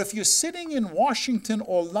 But if you're sitting in Washington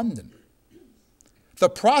or London, the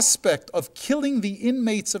prospect of killing the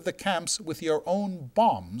inmates of the camps with your own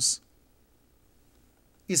bombs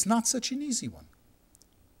is not such an easy one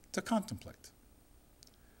to contemplate.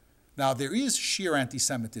 Now, there is sheer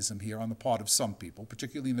anti-Semitism here on the part of some people,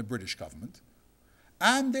 particularly in the British government,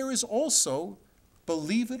 and there is also,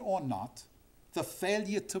 believe it or not, the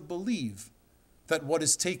failure to believe that what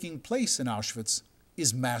is taking place in Auschwitz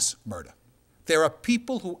is mass murder. There are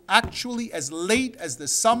people who actually, as late as the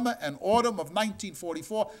summer and autumn of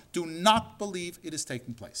 1944, do not believe it is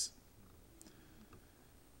taking place.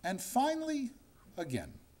 And finally,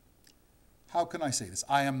 again, how can I say this?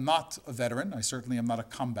 I am not a veteran. I certainly am not a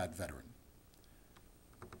combat veteran.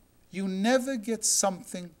 You never get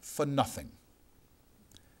something for nothing.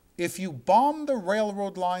 If you bomb the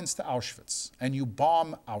railroad lines to Auschwitz and you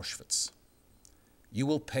bomb Auschwitz, you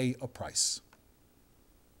will pay a price.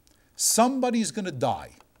 Somebody's going to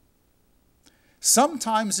die.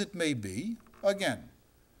 Sometimes it may be, again,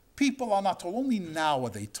 people are not told, only now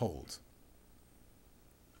are they told.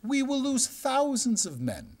 We will lose thousands of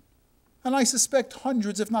men, and I suspect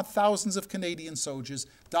hundreds, if not thousands, of Canadian soldiers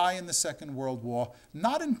die in the Second World War,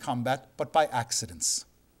 not in combat, but by accidents.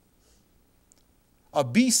 A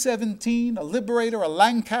B-17, a Liberator, a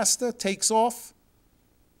Lancaster takes off.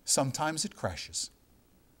 Sometimes it crashes.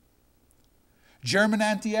 German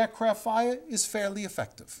anti-aircraft fire is fairly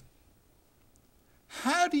effective.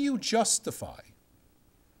 How do you justify,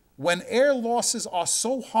 when air losses are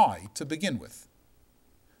so high to begin with?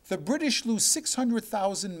 The British lose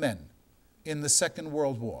 600,000 men in the Second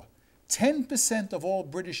World War. 10% of all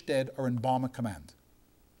British dead are in Bomber Command.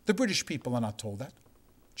 The British people are not told that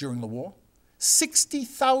during the war.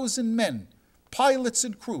 60,000 men, pilots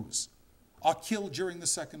and crews, are killed during the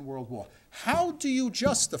Second World War. How do you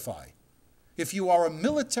justify, if you are a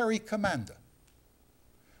military commander,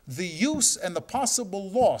 the use and the possible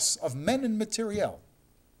loss of men and materiel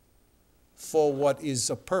for what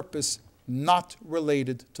is a purpose not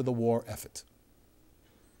related to the war effort?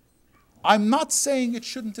 I'm not saying it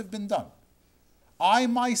shouldn't have been done. I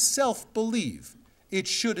myself believe it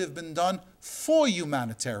should have been done for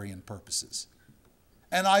humanitarian purposes.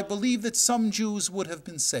 And I believe that some Jews would have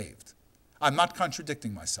been saved. I'm not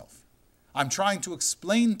contradicting myself. I'm trying to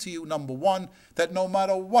explain to you, number one, that no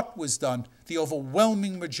matter what was done, the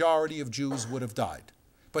overwhelming majority of Jews would have died.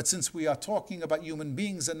 But since we are talking about human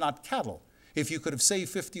beings and not cattle, if you could have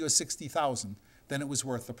saved 50 or 60,000, then it was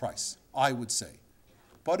worth the price, I would say.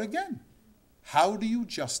 But again, how do you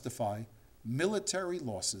justify military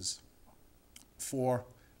losses for,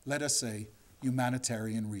 let us say,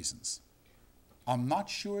 humanitarian reasons? I'm not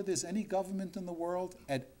sure there's any government in the world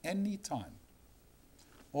at any time.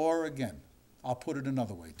 Or again, I'll put it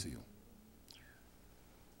another way to you.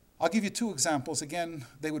 I'll give you two examples. Again,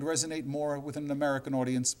 they would resonate more with an American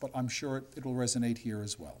audience, but I'm sure it will resonate here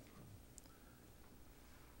as well.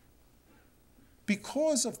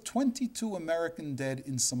 Because of 22 American dead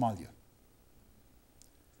in Somalia,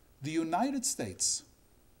 the United States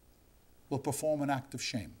will perform an act of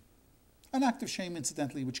shame. An act of shame,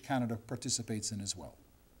 incidentally, which Canada participates in as well.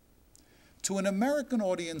 To an American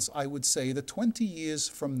audience, I would say that 20 years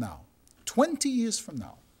from now,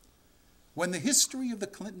 when the history of the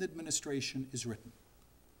Clinton administration is written,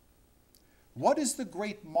 what is the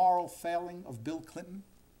great moral failing of Bill Clinton?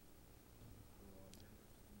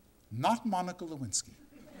 Not Monica Lewinsky.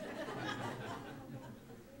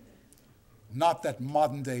 Not that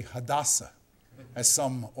modern-day Hadassah, as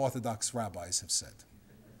some Orthodox rabbis have said.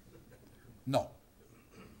 No.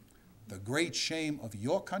 The great shame of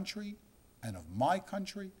your country and of my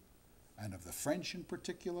country and of the French in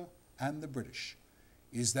particular and the British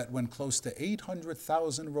is that when close to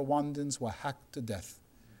 800,000 Rwandans were hacked to death,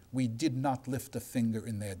 we did not lift a finger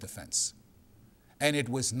in their defense. And it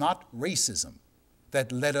was not racism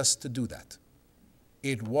that led us to do that.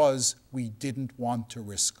 It was we didn't want to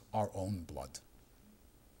risk our own blood.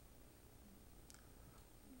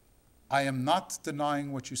 I am not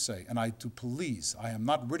denying what you say, and I am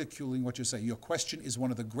not ridiculing what you say. Your question is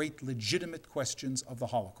one of the great legitimate questions of the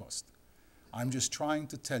Holocaust. I'm just trying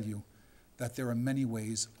to tell you that there are many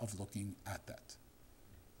ways of looking at that.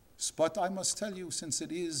 But I must tell you, since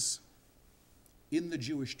it is in the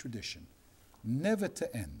Jewish tradition, never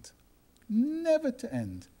to end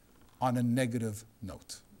on a negative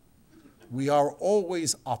note. We are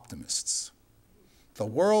always optimists. The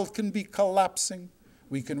world can be collapsing.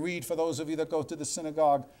 We can read, for those of you that go to the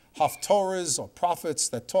synagogue, haftorahs or prophets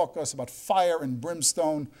that talk to us about fire and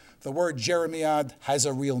brimstone. The word Jeremiah has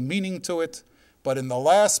a real meaning to it. But in the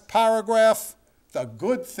last paragraph, the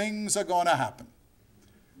good things are going to happen.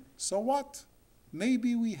 So what?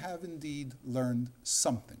 Maybe we have indeed learned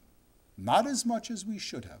something. Not as much as we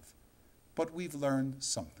should have, but we've learned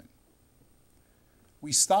something.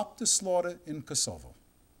 We stopped the slaughter in Kosovo.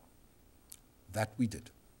 That we did.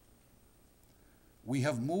 We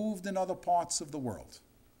have moved in other parts of the world.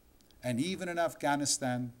 And even in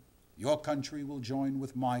Afghanistan, your country will join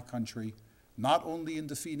with my country, not only in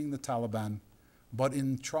defeating the Taliban, but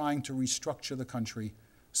in trying to restructure the country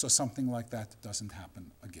so something like that doesn't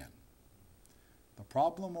happen again. The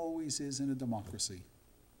problem always is in a democracy,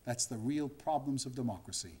 that's the real problems of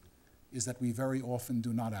democracy, is that we very often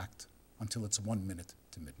do not act until it's 1 minute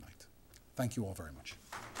to midnight. Thank you all very much.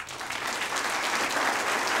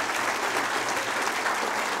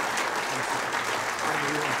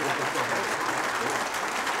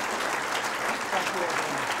 Thank you all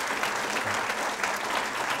very much.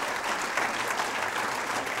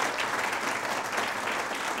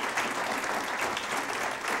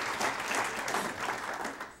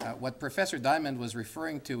 what Professor Diamond was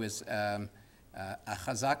referring to is a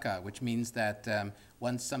chazaka, which means that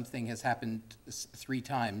once something has happened 3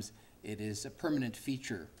 times, it is a permanent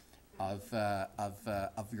feature of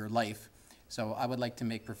your life. So I would like to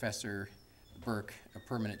make Professor Berk a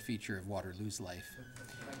permanent feature of Waterloo's life.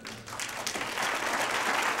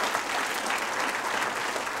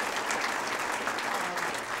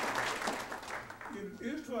 In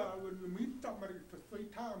Israel, when you meet somebody for 3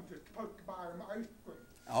 times, you're supposed to buy them ice cream.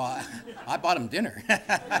 Oh, I bought him dinner.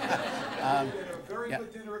 A very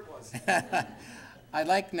good dinner it was. I'd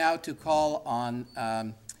like now to call on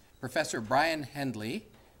Professor Brian Hendley,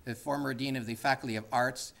 the former Dean of the Faculty of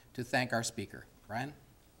Arts, to thank our speaker. Brian?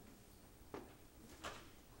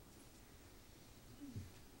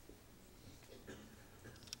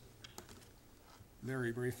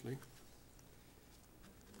 Very briefly.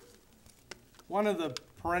 One of the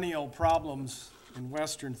perennial problems in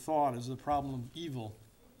Western thought is the problem of evil.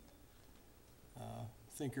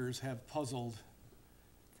 Thinkers have puzzled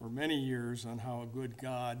for many years on how a good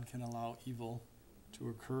God can allow evil to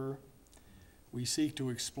occur. We seek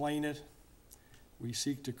to explain it. We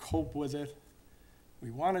seek to cope with it.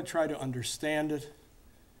 We want to try to understand it.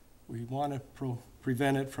 We want to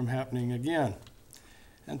prevent it from happening again.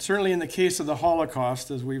 And certainly in the case of the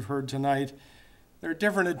Holocaust, as we've heard tonight, there are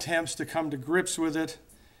different attempts to come to grips with it.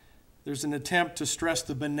 There's an attempt to stress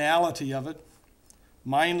the banality of it,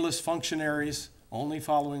 mindless functionaries only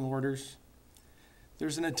following orders.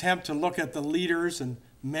 There's an attempt to look at the leaders and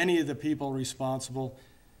many of the people responsible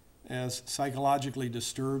as psychologically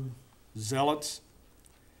disturbed zealots.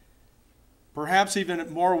 Perhaps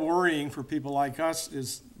even more worrying for people like us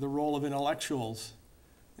is the role of intellectuals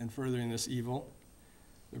in furthering this evil.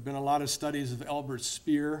 There have been a lot of studies of Albert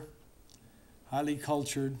Speer, highly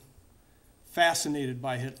cultured, fascinated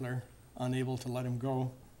by Hitler, unable to let him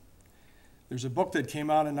go. There's a book that came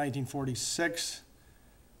out in 1946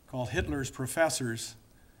 called Hitler's Professors,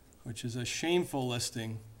 which is a shameful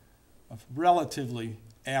listing of relatively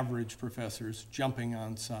average professors jumping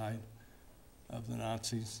on side of the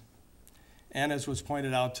Nazis. And as was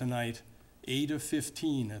pointed out tonight, 8 of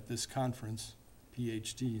 15 at this conference,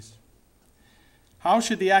 PhDs. How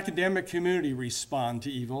should the academic community respond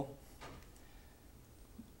to evil?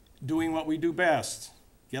 Doing what we do best.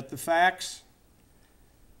 Get the facts,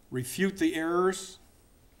 refute the errors,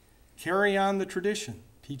 carry on the tradition,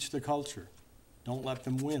 teach the culture. Don't let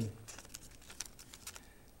them win.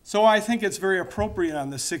 So I think it's very appropriate on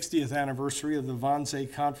the 60th anniversary of the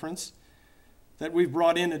Wannsee Conference that we've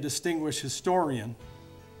brought in a distinguished historian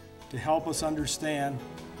to help us understand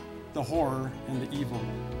the horror and the evil.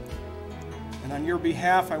 And on your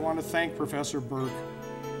behalf, I want to thank Professor Berk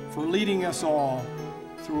for leading us all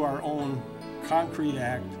through our own concrete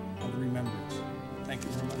act of remembrance. Thank you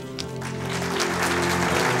very much.